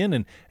entering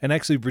in and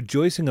actually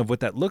rejoicing of what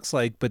that looks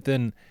like. But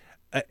then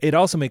it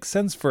also makes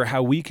sense for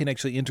how we can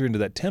actually enter into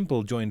that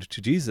temple joined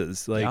to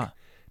Jesus.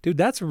 Dude,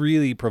 that's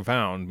really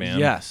profound, man.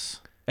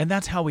 Yes, and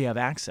that's how we have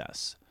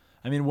access.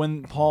 I mean,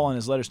 when Paul in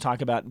his letters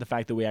talk about the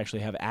fact that we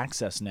actually have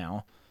access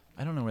now,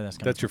 I don't know where that's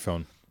coming from. That's your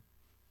phone.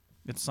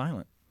 It's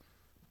silent.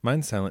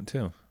 Mine's silent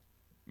too.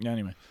 Yeah,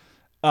 anyway.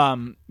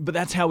 But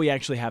that's how we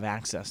actually have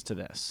access to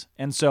this.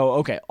 And so,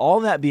 okay,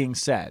 all that being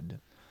said,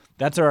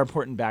 that's our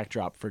important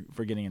backdrop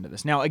for getting into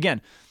this. Now,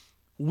 again,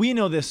 we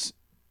know this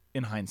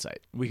in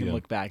hindsight. We can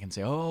look back and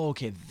say, oh,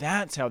 okay,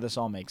 that's how this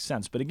all makes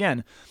sense. But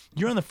again,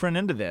 you're on the front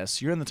end of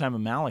this. You're in the time of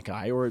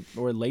Malachi or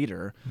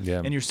later,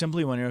 and you're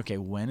simply wondering, okay,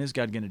 when is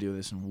God going to do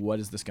this, and what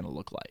is this going to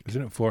look like?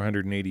 Isn't it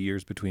 480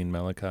 years between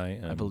Malachi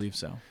and... I believe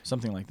so.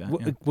 Something like that.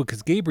 Well,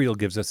 because Gabriel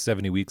gives us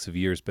 70 weeks of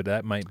years, but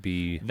that might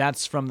be...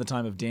 That's from the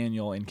time of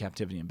Daniel in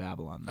captivity in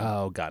Babylon.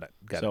 Oh, got it.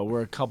 So we're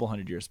a couple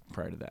hundred years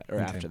prior to that, or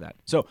after that.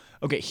 So,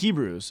 okay,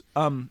 Hebrews...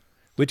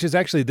 Which is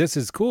actually, this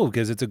is cool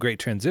because it's a great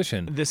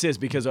transition. This is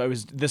because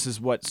this is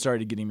what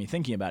started getting me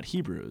thinking about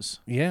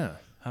Hebrews. Yeah.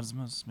 How does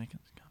Moses make it?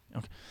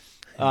 Okay.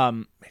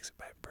 Makes it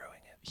by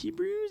brewing it.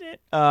 Hebrews it.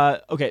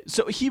 Okay.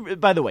 So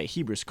by the way,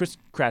 Hebrews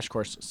crash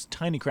course,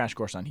 tiny crash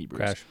course on Hebrews.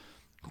 Crash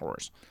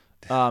course.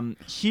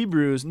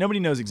 Hebrews. Nobody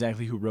knows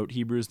exactly who wrote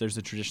Hebrews. There's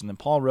a tradition that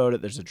Paul wrote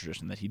it. There's a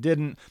tradition that he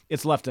didn't.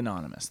 It's left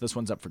anonymous. This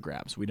one's up for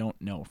grabs. We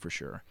don't know for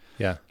sure.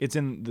 Yeah. It's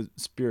in the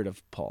spirit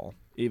of Paul,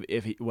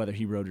 whether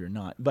he wrote it or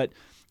not. But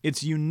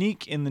it's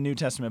unique in the New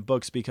Testament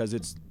books because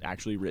it's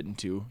actually written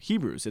to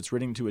Hebrews. It's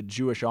written to a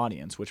Jewish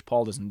audience, which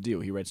Paul doesn't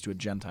do. He writes to a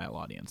Gentile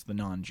audience, the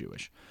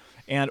non-Jewish.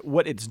 And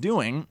what it's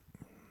doing,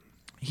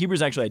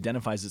 Hebrews actually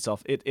identifies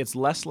itself. It's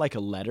less like a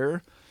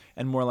letter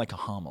and more like a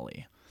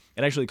homily.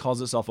 It actually calls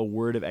itself a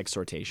word of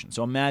exhortation.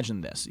 So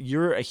imagine this.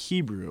 You're a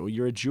Hebrew.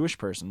 You're a Jewish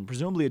person,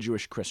 presumably a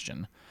Jewish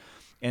Christian,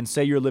 and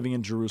say you're living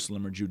in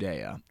Jerusalem or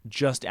Judea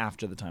just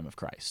after the time of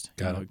Christ.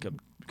 A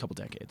couple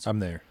decades. I'm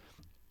there.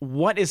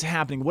 What is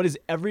happening? What is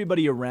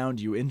everybody around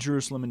you in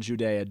Jerusalem and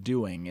Judea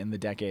doing in the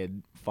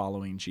decade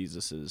following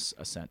Jesus'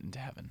 ascent into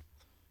heaven?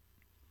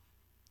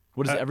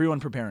 What is everyone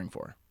preparing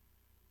for?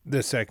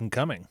 The second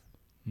coming.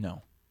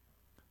 No.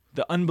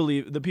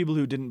 The people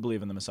who didn't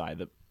believe in the Messiah.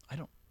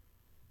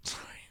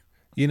 Sorry.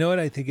 You know what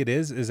I think it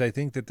is I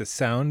think that the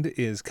sound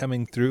is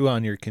coming through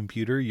on your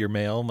computer. Your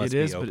mail must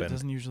be open. But it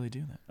doesn't usually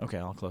do that. Okay,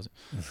 I'll close it.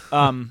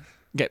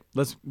 Okay,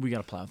 we got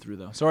to plow through,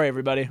 though. Sorry,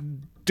 everybody.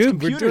 Dude,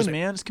 computers,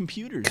 man. It's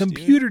computers.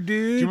 Computer, dude.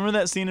 Do you remember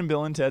that scene in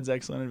Bill and Ted's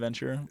Excellent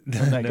Adventure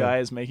when that guy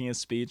is making his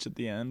speech at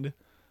the end?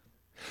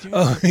 Dude,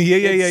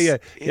 yeah.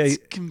 It's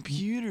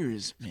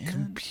computers, man.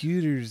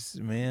 Computers,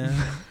 man.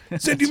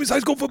 San Dimas High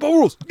School football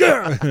rules.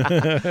 Yeah. Sorry,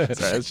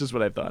 that's just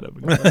what I thought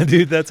of.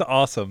 Dude, that's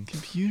awesome.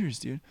 Computers,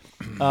 dude.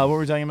 What were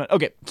we talking about?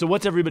 Okay, so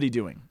what's everybody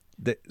doing?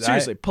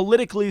 Seriously,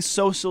 politically,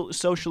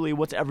 socially,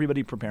 what's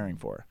everybody preparing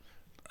for?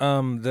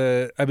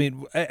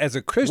 As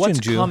a Christian what's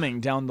Jew,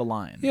 coming down the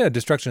line? Yeah,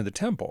 destruction of the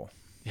temple.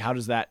 How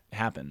does that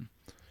happen?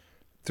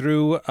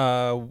 Through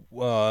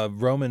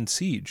Roman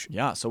siege.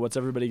 Yeah, so what's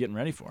everybody getting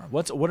ready for?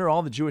 What are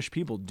all the Jewish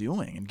people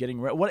doing and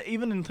getting ready? What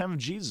even in the time of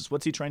Jesus?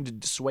 What's he trying to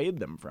dissuade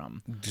them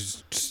from?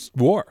 Just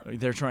war.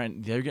 They're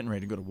getting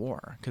ready to go to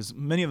war because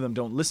many of them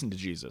don't listen to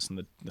Jesus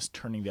and this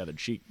turning the other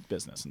cheek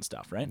business and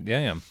stuff, right?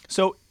 Yeah.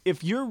 So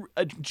if you're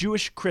a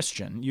Jewish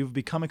Christian, you've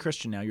become a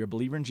Christian now, you're a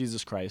believer in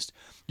Jesus Christ,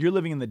 you're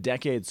living in the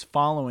decades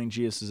following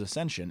Jesus'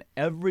 ascension,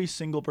 every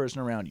single person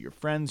around you, your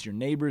friends, your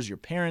neighbors, your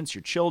parents,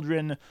 your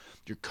children,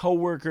 your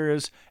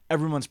coworkers,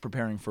 everyone's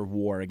preparing for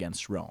war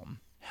against Rome.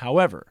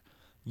 However,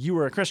 you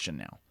are a Christian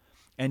now,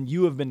 and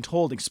you have been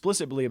told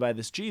explicitly by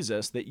this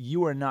Jesus that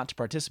you are not to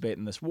participate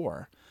in this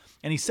war.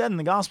 And he said in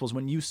the Gospels,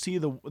 when you see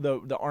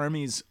the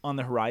armies on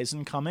the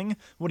horizon coming,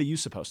 what are you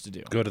supposed to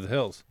do? Go to the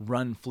hills.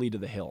 Run, flee to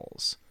the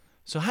hills.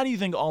 So how do you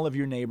think all of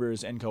your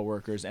neighbors and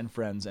coworkers and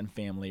friends and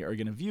family are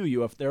going to view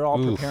you if they're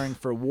all preparing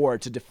for war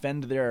to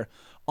defend their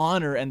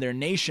honor and their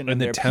nation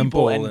and their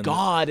people and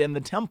God and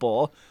the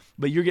temple,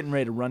 but you're getting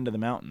ready to run to the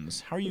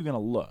mountains? How are you going to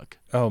look?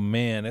 Oh,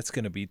 man,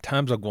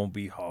 times are going to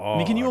be hard. I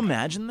mean, can you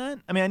imagine that?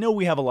 I mean, I know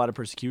we have a lot of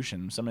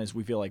persecution. Sometimes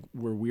we feel like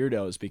we're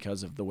weirdos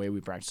because of the way we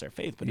practice our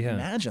faith, but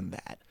imagine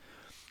that.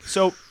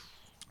 So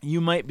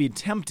you might be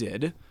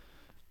tempted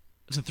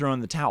to throw in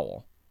the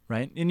towel.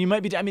 Right? And you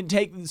might be,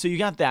 so you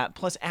got that,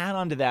 plus add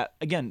on to that,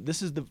 again,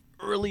 this is the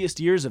earliest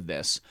years of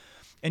this.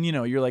 And,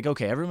 you're like,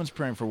 okay, everyone's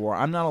preparing for war.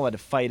 I'm not allowed to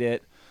fight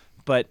it.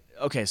 But,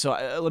 okay, so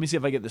let me see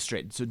if I get this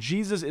straight. So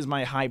Jesus is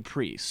my high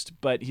priest,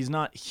 but he's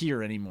not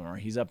here anymore.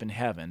 He's up in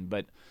heaven,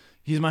 but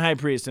he's my high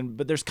priest.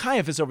 But there's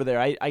Caiaphas over there.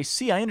 I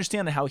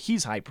understand how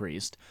he's high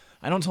priest.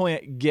 I don't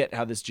totally get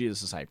how this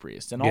Jesus is high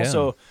priest. And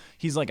also,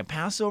 he's like a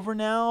Passover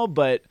now,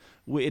 but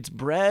it's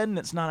bread and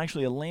it's not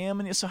actually a lamb.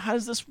 And so how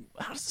does this,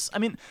 I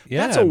mean,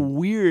 that's a Yeah.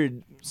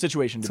 weird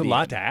situation It's to a be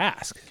lot in. to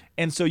ask.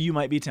 And so you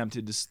might be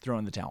tempted to throw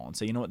in the towel and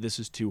say, you know what, this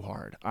is too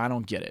hard. I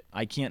don't get it.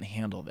 I can't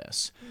handle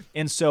this.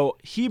 And so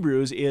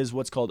Hebrews is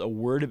what's called a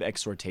word of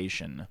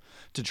exhortation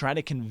to try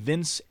to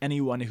convince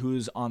anyone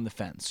who's on the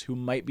fence, who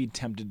might be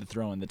tempted to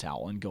throw in the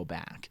towel and go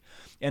back.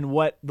 And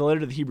what the letter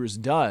to the Hebrews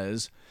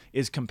does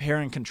is compare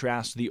and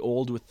contrast the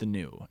old with the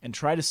new and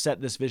try to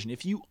set this vision.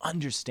 If you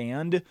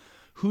understand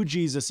who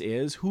Jesus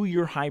is, who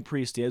your high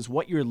priest is,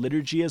 what your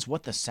liturgy is,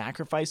 what the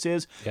sacrifice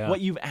is, Yeah. what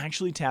you've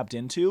actually tapped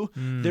into,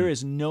 there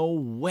is no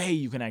way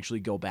you can actually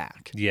go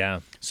back.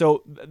 Yeah.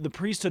 So the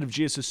priesthood of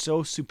Jesus is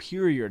so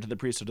superior to the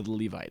priesthood of the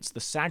Levites. The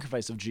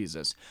sacrifice of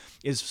Jesus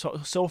is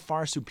so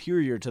far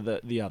superior to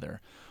the other.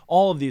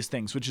 All of these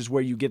things, which is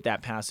where you get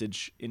that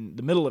passage in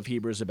the middle of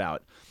Hebrews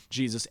about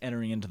Jesus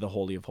entering into the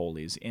Holy of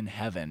Holies in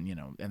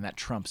heaven, and that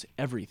trumps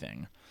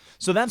everything.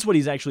 So that's what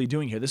he's actually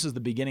doing here. This is the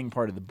beginning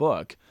part of the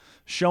book,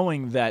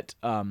 showing that,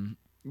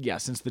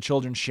 since the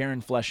children share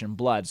in flesh and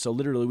blood, so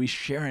literally we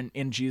share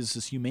in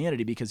Jesus'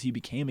 humanity because he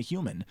became a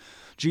human.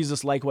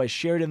 Jesus likewise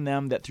shared in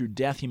them that through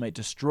death he might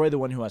destroy the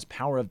one who has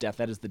power of death,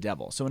 that is the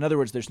devil. So in other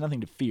words, there's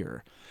nothing to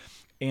fear.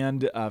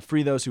 And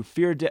free those who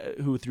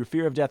who through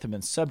fear of death have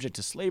been subject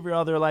to slavery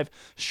all their life.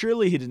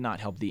 Surely he did not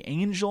help the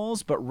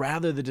angels, but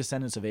rather the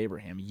descendants of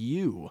Abraham.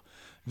 You.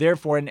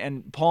 Therefore,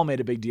 and Paul made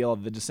a big deal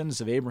of the descendants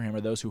of Abraham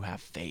are those who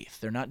have faith.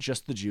 They're not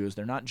just the Jews.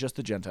 They're not just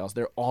the Gentiles.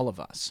 They're all of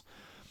us.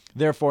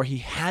 Therefore, he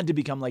had to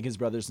become like his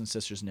brothers and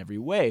sisters in every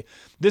way.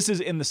 This is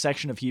in the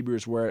section of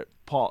Hebrews where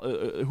Paul,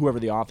 whoever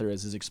the author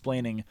is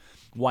explaining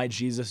why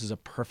Jesus is a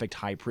perfect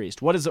high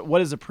priest. What is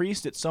a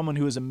priest? It's someone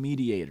who is a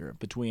mediator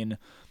between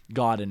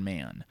God and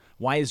man.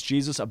 Why is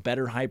Jesus a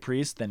better high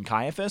priest than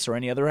Caiaphas or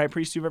any other high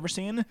priest you've ever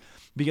seen?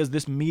 Because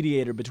this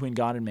mediator between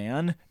God and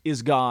man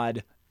is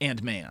God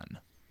and man.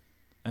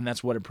 And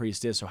that's what a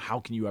priest is. So how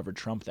can you ever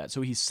trump that?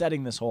 So he's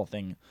setting this whole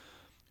thing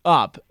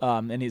up,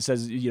 and he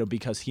says,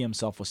 because he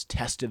himself was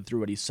tested through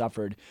what he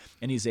suffered,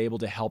 and he's able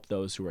to help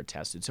those who are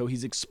tested. So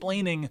he's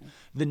explaining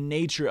the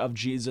nature of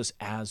Jesus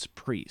as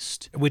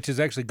priest. Which is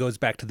actually goes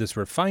back to this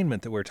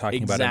refinement that we're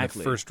talking about in the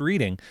Exactly. first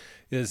reading.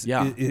 Is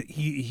Yeah.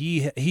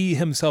 he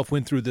himself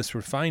went through this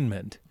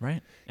refinement,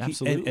 Right? He-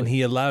 Absolutely. and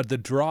he allowed the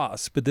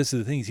dross. But this is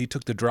the thing: is he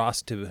took the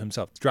dross to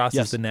himself. Dross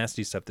Yes. is the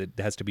nasty stuff that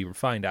has to be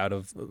refined out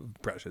of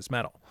precious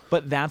metal.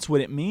 But that's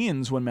what it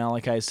means when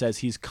Malachi says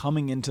he's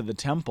coming into the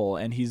temple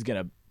and he's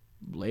going to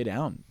lay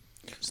down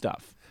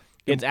stuff.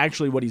 It's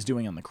actually what he's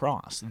doing on the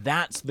cross.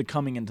 That's the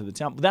coming into the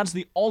temple. That's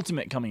the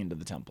ultimate coming into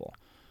the temple.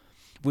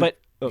 But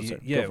sorry,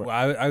 Yeah, go for it.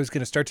 well, I was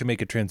going to start to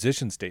make a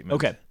transition statement.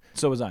 Okay,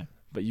 so was I.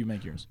 But you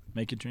make yours.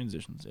 Make a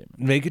transition statement.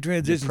 Make a Your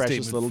transition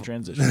precious statement. little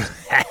transitions.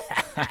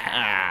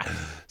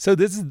 So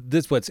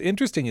this what's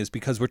interesting is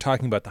because we're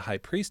talking about the high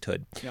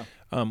priesthood. Yeah.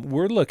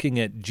 We're looking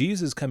at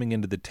Jesus coming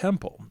into the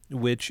temple,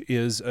 which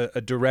is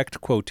a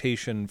direct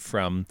quotation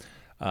from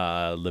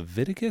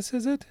Leviticus.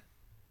 Is it?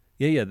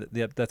 Yeah.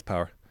 That's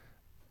power.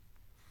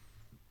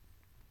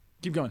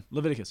 Keep going.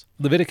 Leviticus.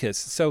 Leviticus.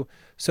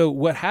 So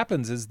what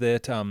happens is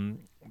that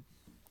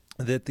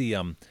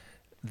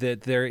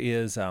that there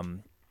is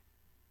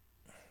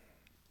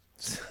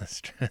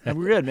We're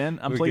good, man.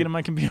 I'm We're plugging good. in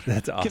my computer.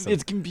 That's awesome.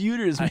 It's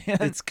computers, man.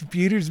 It's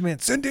computers, man.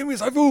 Send me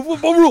I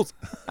football rules.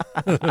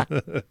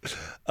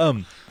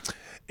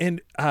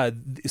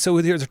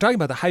 So they're talking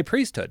about the high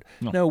priesthood.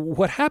 No. Now,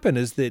 what happened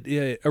is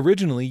that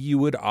originally you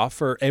would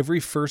offer every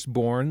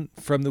firstborn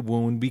from the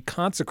womb be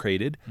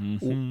consecrated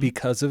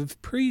because of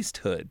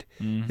priesthood.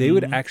 They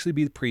would actually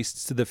be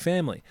priests to the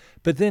family.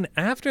 But then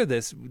after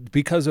this,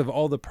 because of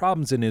all the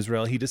problems in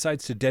Israel, he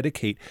decides to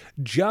dedicate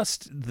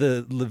just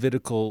the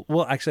Levitical.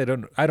 Well, actually,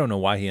 I don't know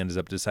why he ends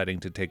up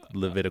deciding to take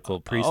Levitical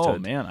priesthood. Oh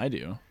man, I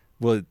do.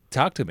 Well,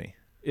 talk to me.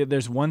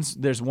 There's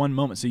one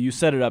moment. So you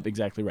set it up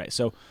exactly right.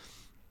 So,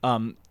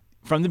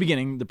 from the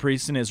beginning, the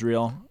priests in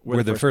Israel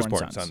were the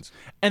firstborn sons.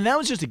 And that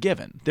was just a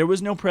given. There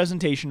was no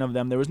presentation of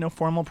them. There was no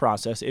formal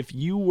process. If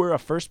you were a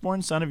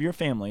firstborn son of your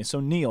family, so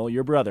Neil,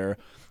 your brother,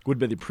 would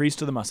be the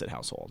priest of the Mussett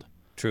household.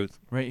 Truth.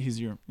 Right? He's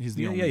the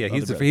only Yeah. other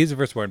He's brother. the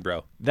firstborn,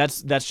 bro.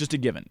 That's just a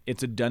given.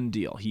 It's a done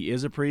deal. He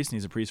is a priest, and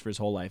he's a priest for his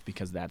whole life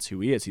because that's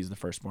who he is. He's the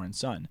firstborn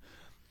son.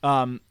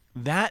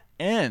 That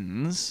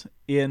ends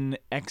in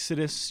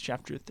Exodus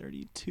chapter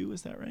 32.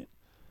 Is that right?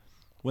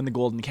 When the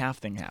golden calf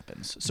thing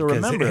happens. So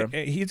remember,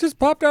 he just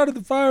popped out of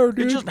the fire,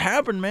 dude. it just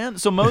happened, man.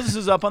 So Moses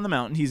is up on the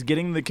mountain. He's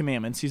getting the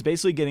commandments. He's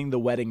basically getting the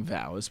wedding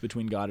vows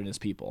between God and his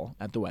people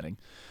at the wedding.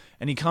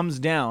 And he comes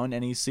down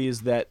and he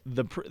sees that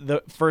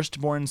the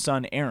firstborn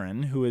son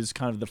Aaron, who is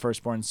kind of the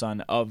firstborn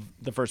son of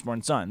the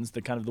firstborn sons,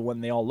 the kind of the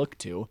one they all look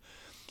to,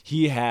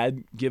 he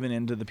had given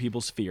into the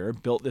people's fear,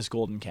 built this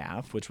golden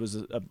calf, which was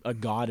a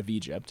god of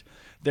Egypt.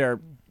 They're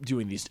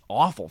doing these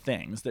awful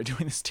things. They're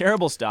doing this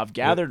terrible stuff,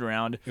 gathered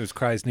around. It was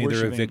Christ neither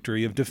worshiping- of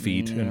victory of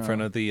defeat in Yeah.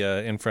 front of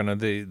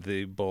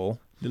the bull.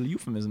 Little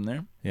euphemism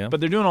there. Yeah. But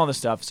they're doing all this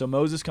stuff. So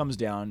Moses comes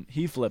down.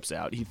 He flips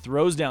out. He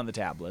throws down the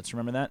tablets.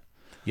 Remember that?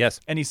 Yes.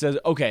 And he says,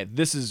 okay,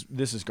 this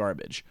is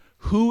garbage.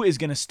 Who is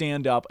going to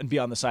stand up and be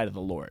on the side of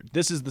the Lord?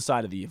 This is the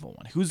side of the evil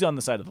one. Who's on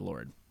the side of the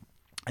Lord?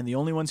 And the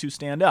only ones who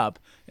stand up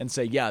and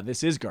say, yeah,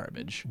 this is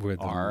garbage, Were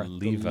the are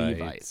Levites. the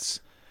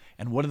Levites.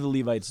 And what do the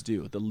Levites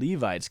do? The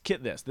Levites,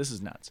 get this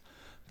is nuts.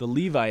 The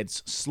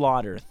Levites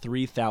slaughter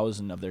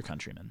 3,000 of their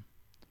countrymen.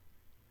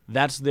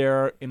 That's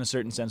their, in a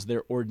certain sense,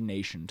 their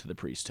ordination to the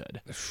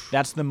priesthood.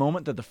 That's the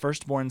moment that the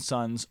firstborn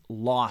sons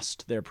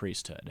lost their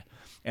priesthood.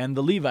 And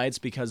the Levites,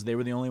 because they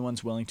were the only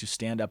ones willing to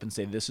stand up and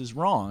say, this is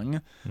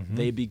wrong,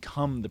 they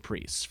become the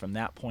priests from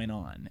that point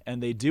on.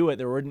 And they do it,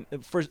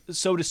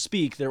 so to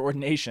speak, their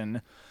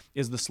ordination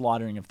is the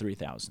slaughtering of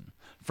 3,000.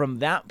 From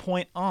that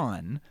point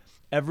on,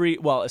 at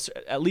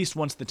least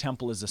once the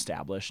temple is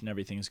established and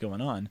everything is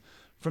going on,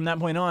 from that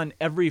point on,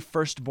 every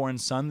firstborn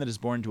son that is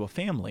born to a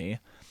family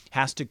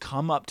has to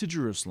come up to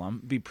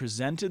Jerusalem, be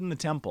presented in the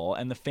temple,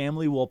 and the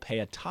family will pay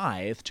a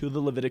tithe to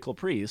the Levitical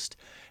priest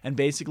and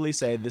basically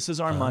say, this is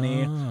our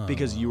money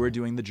because you are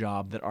doing the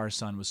job that our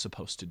son was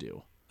supposed to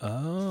do.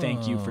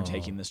 Thank you for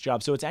taking this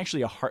job. So it's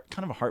actually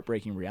kind of a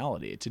heartbreaking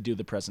reality to do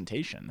the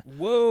presentation.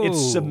 Whoa.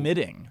 It's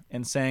submitting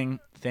and saying,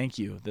 thank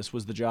you, this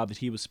was the job that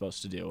he was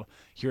supposed to do.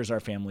 Here's our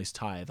family's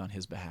tithe on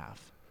his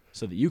behalf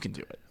so that you can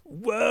do it.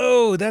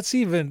 Whoa, that's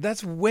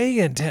way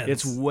intense.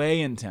 It's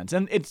way intense.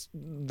 And it's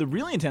the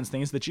really intense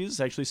thing is that Jesus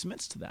actually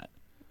submits to that.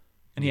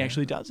 And he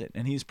actually does it,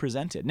 and he's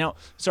presented. Now,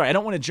 sorry, I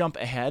don't want to jump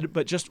ahead,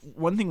 but just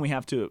one thing we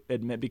have to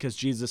admit, because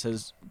Jesus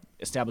has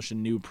established a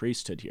new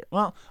priesthood here.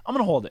 Well, I'm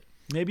going to hold it.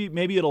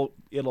 Maybe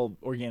it'll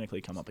organically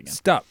come up again.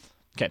 Stop.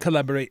 Okay.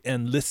 Collaborate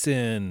and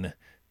listen.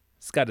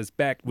 Scott is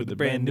back with a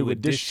brand new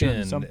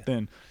edition.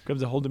 Something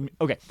grabs a hold of me.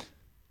 Okay.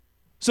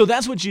 So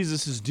that's what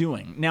Jesus is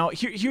doing. Now,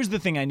 here's the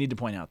thing I need to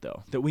point out,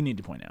 though, that we need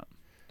to point out.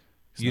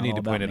 You need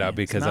to point it out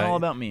because it's not all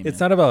about me. It's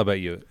man. not all about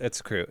you.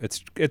 It's crew.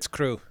 It's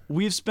crew.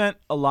 We've spent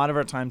a lot of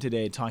our time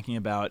today talking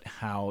about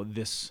how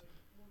this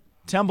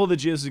temple that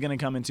Jesus is going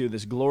to come into,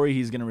 this glory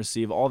he's going to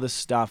receive, all this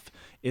stuff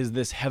is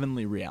this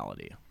heavenly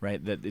reality,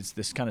 right? That it's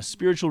this kind of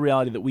spiritual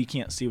reality that we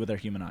can't see with our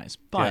human eyes.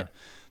 But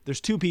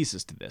there's two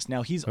pieces to this.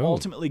 Now, he's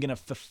ultimately going to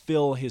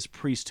fulfill his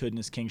priesthood and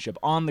his kingship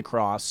on the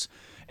cross,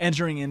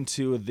 entering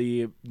into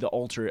the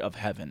altar of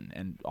heaven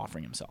and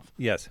offering himself.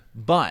 Yes.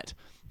 But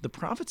the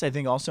prophets, I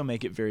think, also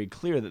make it very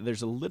clear that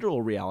there's a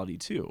literal reality,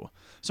 too.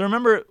 So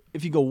remember,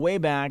 if you go way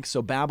back,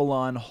 so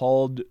Babylon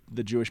hauled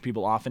the Jewish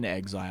people off into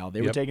exile.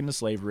 They were taken to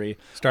slavery.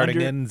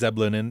 Starting in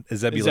Zebulun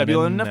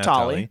and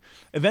Naphtali.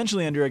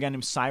 Eventually, under a guy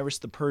named Cyrus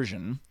the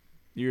Persian,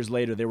 years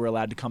later, they were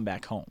allowed to come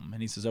back home.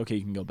 And he says, okay,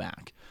 you can go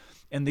back.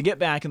 And they get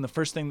back, and the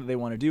first thing that they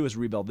want to do is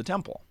rebuild the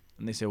temple.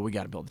 And they say, well, we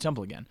got to build the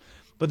temple again.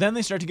 But then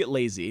they start to get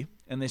lazy,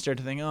 and they start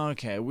to think, oh,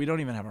 okay, we don't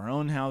even have our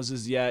own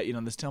houses yet. You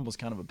know, this temple's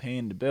kind of a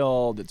pain to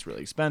build. It's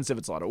really expensive.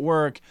 It's a lot of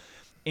work.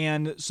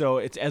 And so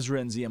it's Ezra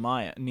and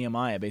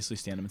Nehemiah basically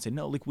stand up and say,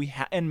 no, like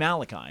and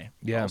Malachi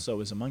also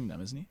is among them,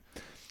 isn't he?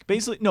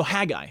 Basically, no,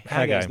 Haggai.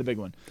 Haggai is the big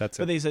one. That's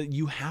it. But they said,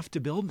 you have to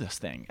build this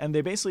thing. And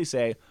they basically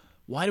say,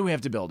 why do we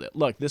have to build it?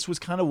 Look, this was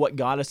kind of what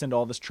got us into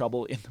all this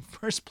trouble in the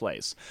first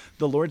place.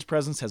 The Lord's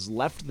presence has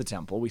left the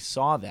temple. We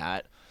saw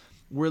that.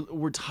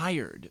 We're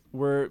tired.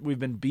 We've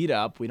been beat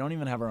up. We don't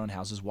even have our own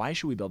houses. Why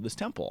should we build this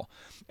temple?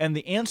 And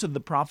the answer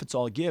the prophets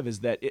all give is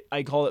that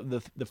I call it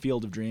the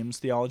field of dreams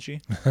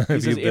theology.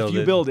 He says, if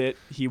you build it,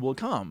 he will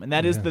come. And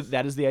that is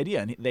the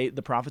idea. And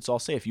the prophets all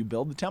say, if you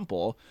build the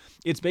temple,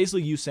 it's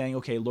basically you saying,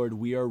 okay, Lord,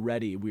 we are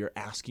ready. We are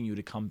asking you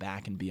to come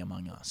back and be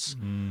among us.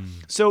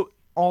 So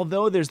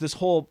although there's this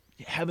whole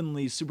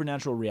heavenly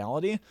supernatural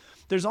reality,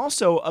 there's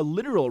also a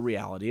literal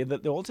reality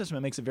that the Old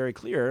Testament makes it very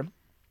clear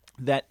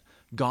that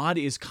God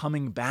is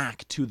coming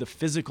back to the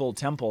physical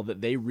temple that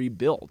they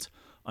rebuilt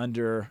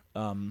under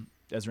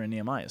Ezra and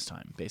Nehemiah's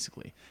time,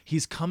 basically.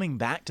 He's coming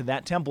back to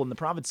that temple, and the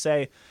prophets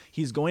say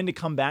he's going to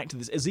come back to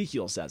this.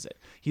 Ezekiel says it.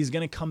 He's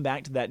going to come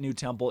back to that new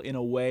temple in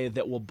a way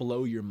that will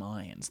blow your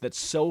minds, that's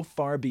so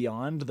far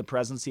beyond the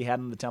presence he had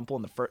in the temple,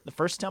 in the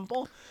first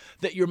temple,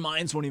 that your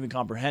minds won't even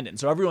comprehend it. And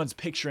so everyone's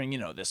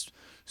picturing,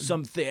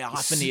 some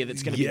theophany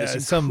that's going to be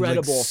this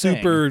incredible some,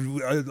 super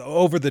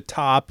over the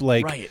top,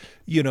 like, right.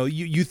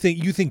 You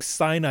think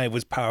Sinai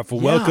was powerful.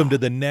 Yeah. Welcome to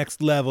the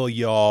next level,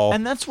 y'all.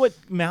 And that's what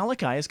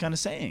Malachi is kind of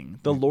saying.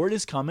 The Lord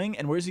is coming,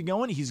 and where's he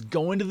going? He's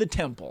going to the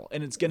temple,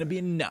 and it's going to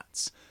be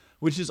nuts,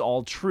 which is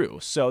all true.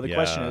 So the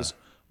question is,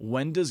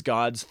 when does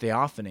God's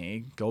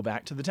theophany go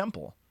back to the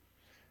temple?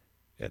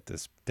 At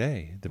this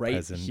day, the right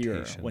presentation.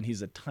 Here, when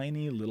he's a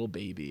tiny little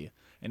baby,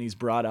 and he's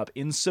brought up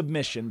in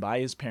submission by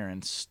his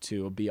parents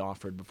to be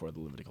offered before the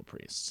Levitical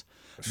priests.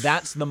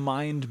 That's the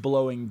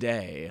mind-blowing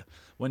day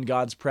when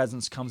God's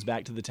presence comes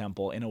back to the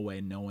temple in a way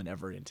no one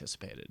ever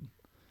anticipated.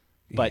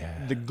 But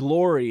the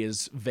glory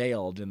is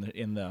veiled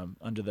in the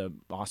under the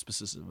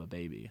auspices of a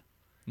baby.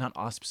 Not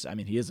auspices. I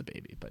mean, he is a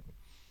baby, but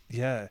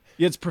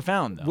it's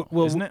profound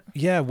though, isn't it?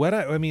 Yeah.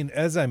 I mean,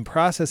 as I'm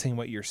processing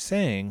what you're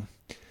saying,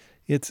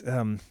 it's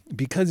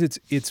because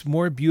it's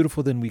more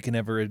beautiful than we can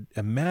ever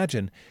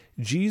imagine.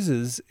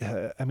 Jesus,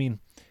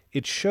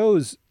 it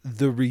shows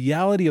the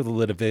reality of the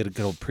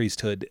Levitical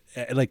priesthood,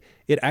 like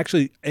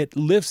it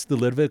lifts the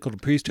Levitical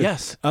priesthood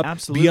Yes, up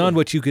absolutely. beyond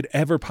what you could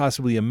ever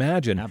possibly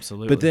imagine.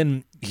 Absolutely. But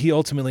then he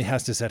ultimately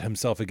has to set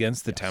himself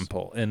against the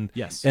temple and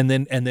Yes. and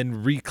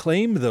then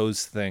reclaim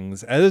those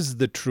things as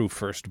the true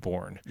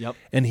firstborn. Yep.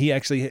 And he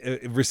actually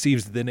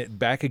receives then it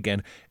back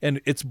again.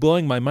 And it's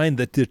blowing my mind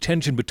that the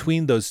tension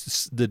between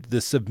those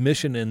the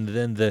submission and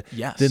then the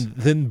Yes.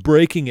 then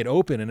breaking it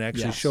open and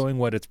actually Yes. showing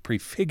what its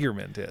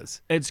prefigurement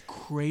is. It's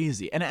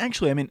crazy. And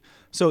actually, I mean,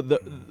 so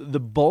the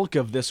bulk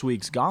of this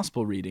week's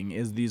gospel reading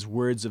is these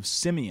words of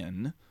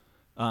Simeon,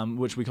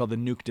 which we call the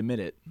Nunc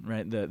Dimittit,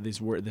 right?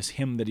 This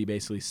hymn that he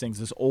basically sings.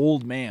 This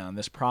old man,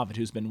 this prophet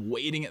who's been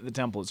waiting at the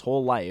temple his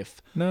whole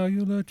life, Now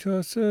you let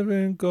your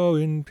servant go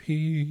in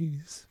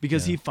peace.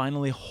 because he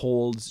finally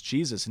holds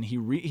Jesus, and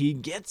he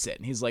gets it,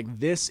 and he's like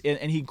this,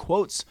 and he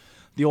quotes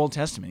the Old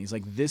Testament. He's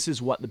like, "This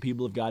is what the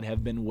people of God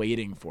have been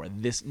waiting for.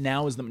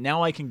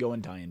 Now I can go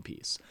and die in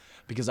peace,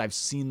 because I've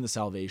seen the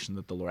salvation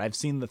that I've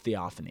seen the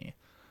theophany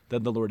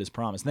that the Lord has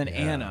promised." And then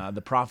Anna,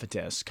 the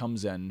prophetess,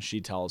 comes in.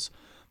 She tells,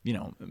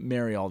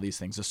 Mary all these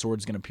things. The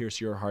sword's going to pierce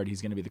your heart.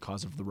 He's going to be the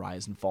cause of the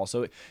rise and fall.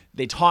 So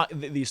they talk.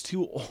 These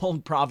two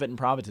old prophet and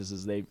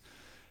prophetesses, they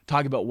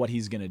talk about what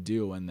he's going to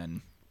do, and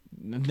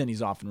then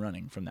he's off and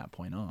running from that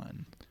point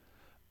on.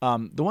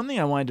 The one thing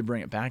I wanted to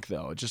bring it back,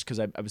 though, just because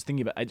I was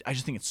thinking about, I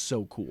just think it's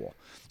so cool.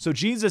 So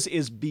Jesus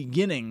is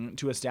beginning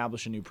to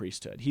establish a new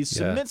priesthood. He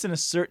submits in a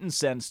certain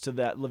sense to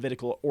that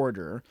Levitical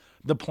order,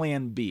 the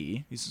plan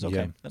B. He says,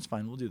 okay, that's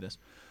fine, we'll do this.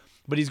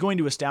 But he's going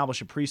to establish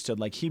a priesthood,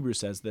 like Hebrews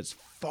says, that's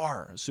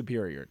far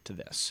superior to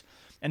this.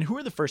 And who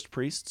are the first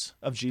priests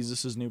of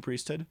Jesus' new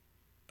priesthood?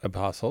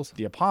 Apostles.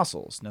 The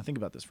apostles. Now think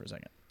about this for a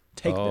second.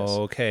 Take this.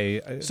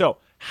 Okay. So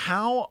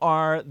how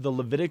are the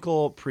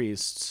Levitical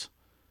priests...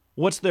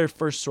 What's their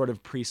first sort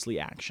of priestly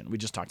action? We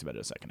just talked about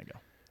it a second ago.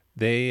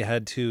 They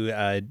had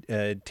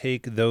to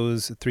take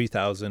those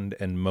 3,000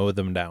 and mow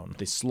them down.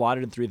 They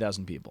slaughtered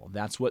 3,000 people.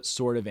 That's what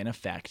sort of, in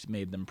effect,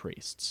 made them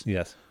priests.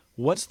 Yes.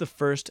 What's the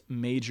first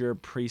major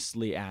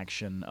priestly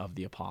action of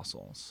the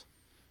apostles?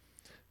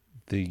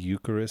 The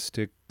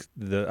Eucharistic,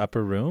 the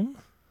upper room?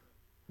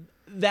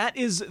 That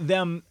is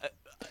them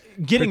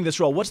getting this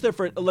role. What's their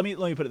first? Let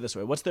me put it this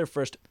way. What's their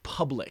first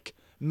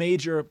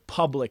major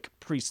public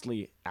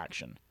priestly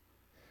action?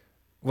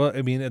 Well,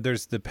 I mean,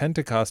 there's the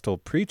Pentecostal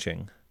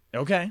preaching.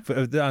 Okay.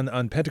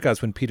 On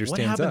Pentecost, when Peter What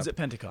stands happens up, at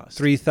Pentecost?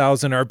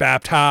 3,000 are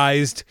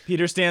baptized.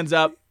 Peter stands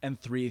up, and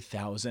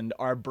 3,000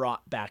 are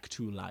brought back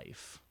to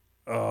life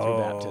through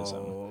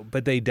baptism.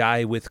 But they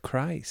die with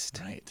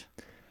Christ Right.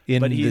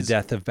 in But the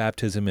death of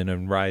baptism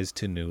and rise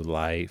to new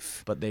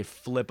life. But they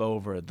flip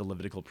over the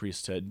Levitical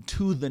priesthood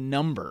to the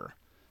number,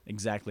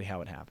 exactly how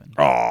it happened.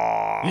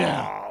 Oh,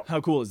 Yeah. How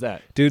cool is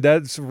that? dude,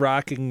 that's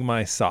rocking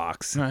my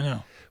socks. I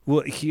know.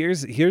 Well,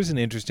 here's an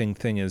interesting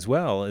thing as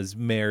well, is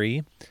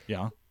Mary.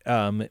 Yeah.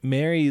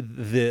 Mary,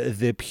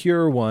 the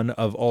pure one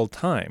of all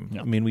time.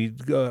 Yeah. I mean,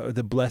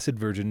 the Blessed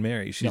Virgin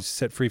Mary. She's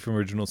set free from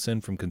original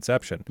sin from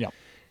conception. Yeah.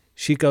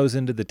 She goes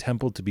into the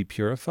temple to be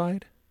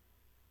purified.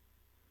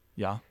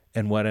 Yeah.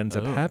 And what ends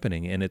up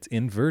happening, and it's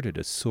inverted,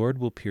 a sword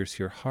will pierce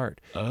your heart.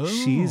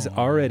 She's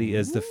already,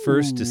 as the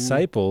first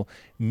disciple,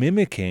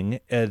 mimicking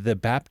the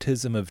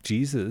baptism of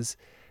Jesus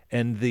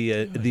and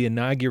the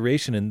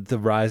inauguration and the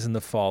rise and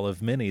the fall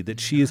of many. That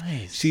she's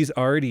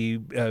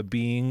already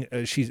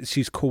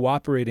she's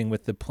cooperating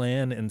with the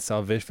plan and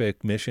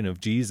salvific mission of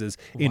Jesus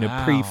in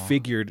a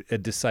prefigured,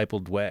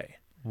 discipled way.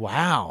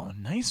 Wow.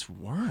 Nice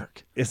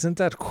work. Isn't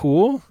that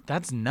cool?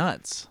 That's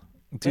nuts.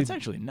 Dude. That's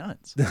actually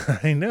nuts.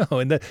 I know,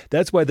 and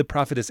that's why the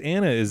prophetess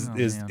Anna is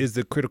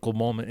the critical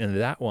moment in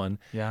that one.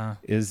 Yeah.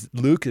 Is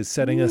Luke is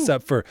setting us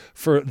up for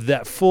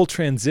that full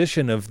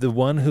transition of the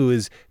one who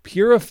is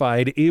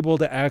purified, able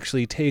to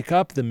actually take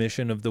up the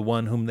mission of the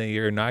one whom they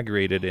are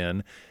inaugurated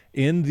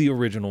in the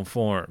original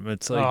form.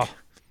 It's like,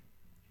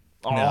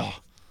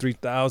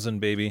 3,000,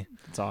 baby.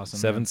 That's awesome.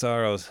 7 man.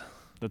 sorrows.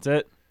 That's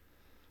it.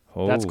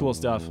 That's cool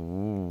stuff.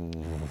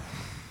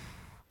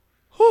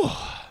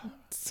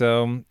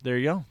 So There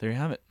you go. There you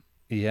have it.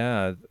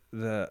 yeah,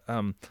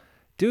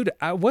 dude,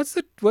 what's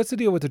the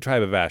deal with the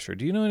tribe of Asher?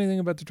 Do you know anything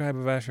about the tribe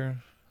of Asher?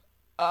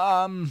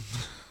 No.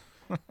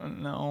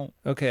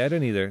 Okay, I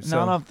don't either. So,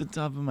 Not off the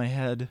top of my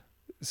head.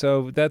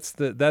 so that's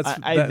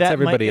That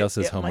everybody might,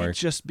 else's it homework. might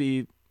just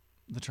be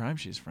the tribe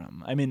she's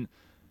from. I mean,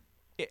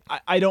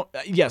 I don't.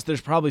 Yes,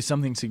 there's probably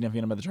something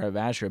significant about the tribe of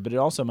Asher, but it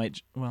also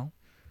might. Well,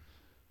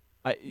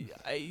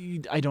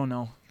 I don't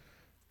know.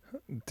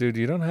 Dude,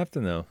 you don't have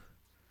to know.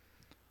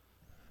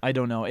 I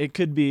don't know. It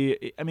could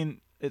be. I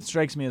mean, it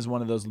strikes me as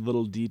one of those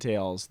little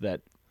details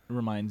that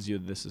reminds you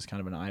this is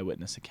kind of an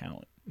eyewitness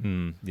account.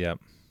 Yeah.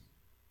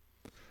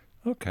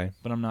 Okay.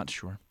 But I'm not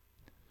sure.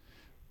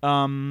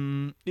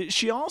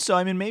 She also,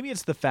 I mean, maybe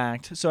it's the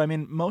fact. So, I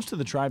mean, most of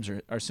the tribes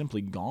are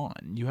simply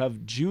gone. You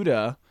have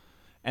Judah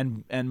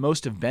and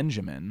most of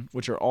Benjamin,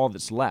 which are all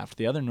that's left.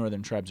 The other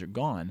northern tribes are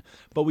gone.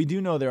 But we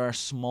do know there are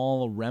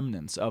small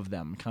remnants of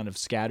them kind of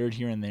scattered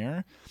here and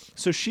there.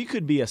 So she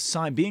could be a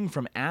sign, being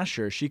from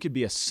Asher, she could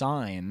be a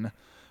sign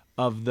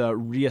of the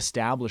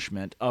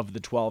reestablishment of the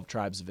 12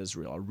 tribes of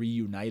Israel, a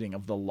reuniting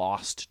of the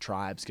lost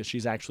tribes, because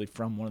she's actually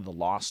from one of the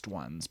lost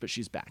ones, but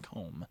she's back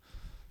home,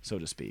 so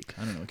to speak.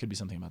 I don't know. It could be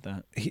something about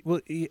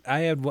that. I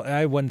had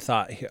one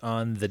thought here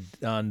on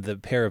the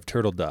pair of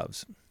turtle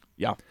doves.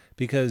 Yeah.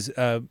 Because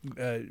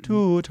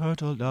 2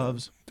 turtle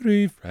doves.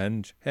 3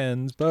 French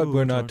hens, but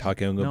we're not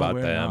talking about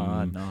we're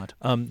them. Not.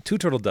 2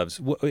 turtle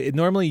doves.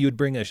 Normally, you'd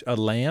bring a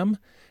lamb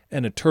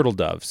and a turtle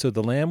dove. So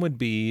the lamb would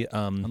be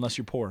Unless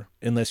you're poor.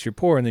 unless you're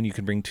poor, and then you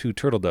can bring 2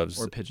 turtle doves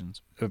Or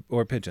pigeons.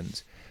 or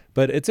pigeons.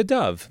 But it's a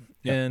dove,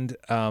 Yeah. and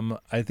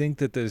I think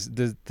that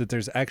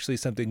there's actually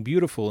something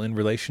beautiful in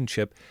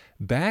relationship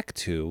back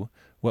to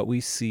what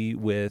we see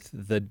with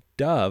the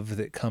dove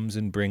that comes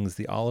and brings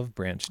the olive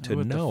branch to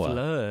Noah The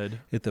flood.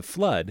 at the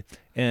flood.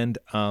 And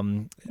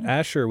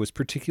Asher was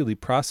particularly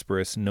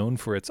prosperous, known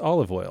for its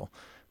olive oil.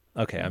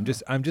 Okay,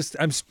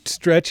 I'm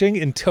stretching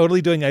and totally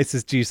doing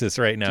eisegesis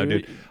right now,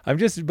 dude. I'm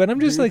just your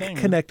like thing, man.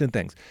 connecting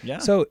things. Yeah.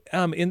 So,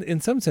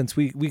 in some sense,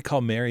 we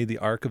call Mary the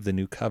Ark of the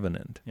New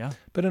Covenant. Yeah.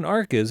 But an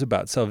ark is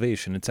about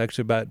salvation. It's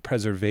actually about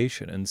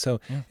preservation. And so,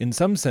 in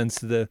some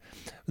sense,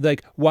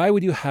 why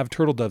would you have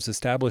turtle doves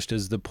established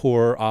as the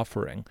poor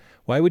offering?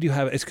 Why would you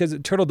have? It's because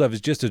turtle dove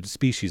is just a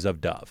species of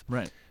dove.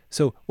 Right.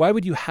 So why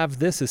would you have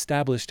this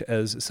established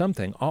as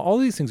something? All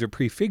these things are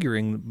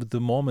prefiguring the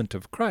moment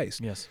of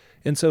Christ. Yes.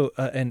 And so,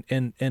 and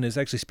is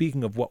actually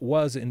speaking of what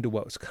was into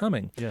what was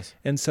coming. Yes.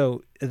 And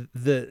so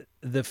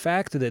the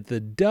fact that the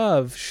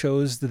dove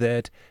shows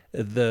that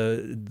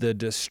the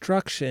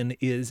destruction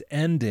is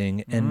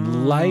ending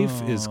and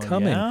life is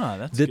coming. Yeah,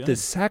 that's that good. the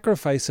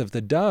sacrifice of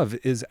the dove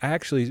is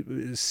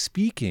actually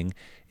speaking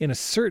in a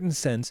certain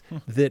sense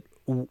that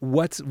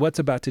what's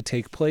about to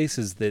take place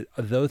is that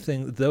those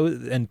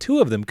and 2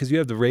 of them, because you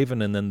have the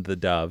raven and then the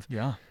dove.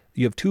 Yeah.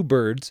 You have 2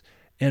 birds.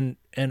 And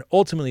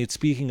ultimately, it's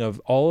speaking of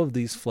all of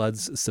these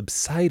floods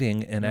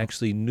subsiding and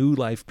actually new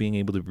life being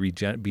able to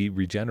be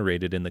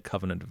regenerated in the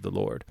covenant of the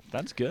Lord.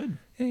 That's good.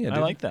 Yeah, I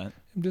dude. like that.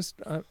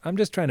 I'm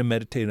just trying to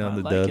meditate on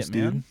the I like doves, it,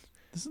 man. dude.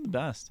 This is the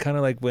best. Kind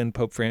of like when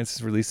Pope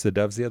Francis released the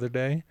doves the other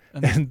day,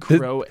 And the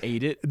crow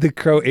ate it. the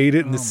crow ate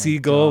it, and Oh the my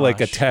seagull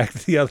gosh.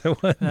 attacked the other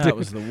one. That dude.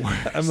 was the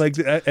worst. I'm like,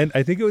 and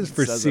I think it was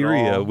for says it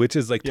Syria, all. which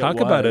is like It talk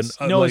about an was.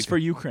 No, it's like, for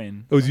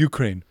Ukraine. it was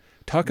Ukraine.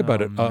 Talk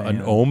about Oh, an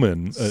man.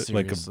 omen, like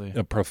Seriously.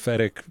 a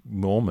prophetic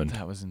moment.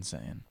 That was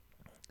insane.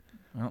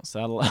 Well,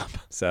 saddle up.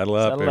 Saddle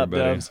up, Saddle up,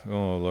 everybody. doves.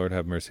 Oh, Lord,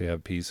 have mercy,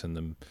 have peace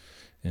in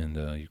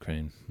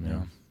Ukraine.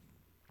 Yeah.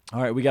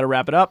 All right, we got to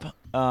wrap it up.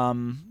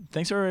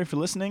 Thanks everybody for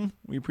listening.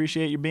 We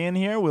appreciate you being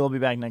here. We'll be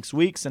back next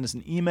week. Send us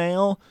an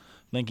email.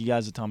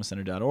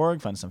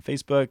 LankyGuys@thomascenter.org. Find us on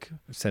Facebook.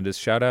 Send us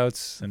shout outs.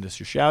 Send us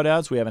your shout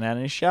outs. We haven't had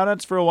any shout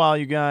outs for a while,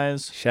 you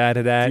guys. Shout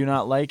it Do at you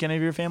not like any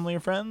of your family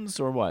or friends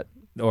or what?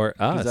 or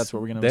us. that's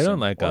what we're gonna They assume. don't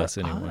like Or us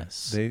anymore.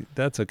 us.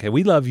 That's okay.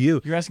 We love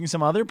you. You're asking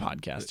some other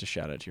podcast to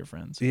shout out to your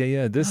friends.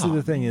 Yeah. This is Oh,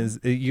 the thing is,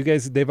 you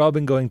guys, they've all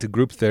been going to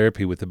group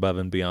therapy with Above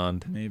and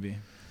Beyond. Maybe.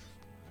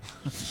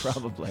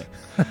 Probably.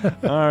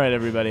 All right,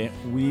 everybody.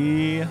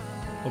 We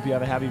hope you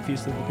have a happy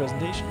feast of the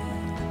presentation.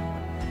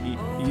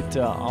 Eat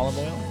olive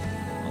oil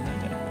on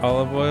that day.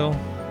 Olive oil.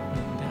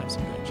 And have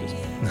some branches.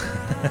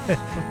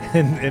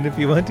 and if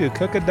you want to,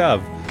 cook a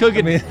dove. Cook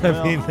it.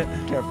 I mean,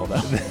 Careful,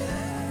 though.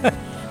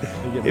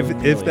 They get if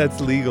really- that's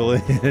legal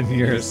in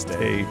your Your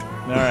state.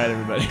 All right,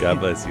 everybody. God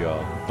bless you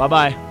all.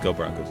 Bye-bye. Go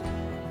Broncos.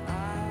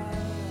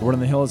 Word on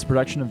the Hill is a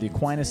production of the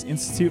Aquinas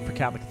Institute for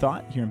Catholic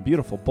Thought here in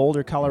beautiful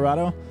Boulder,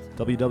 Colorado.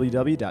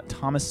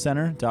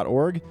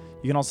 www.thomascenter.org.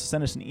 You can also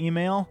send us an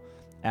email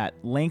at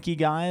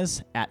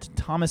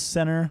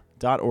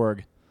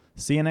lankyguys@thomascenter.org.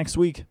 See you next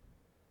week.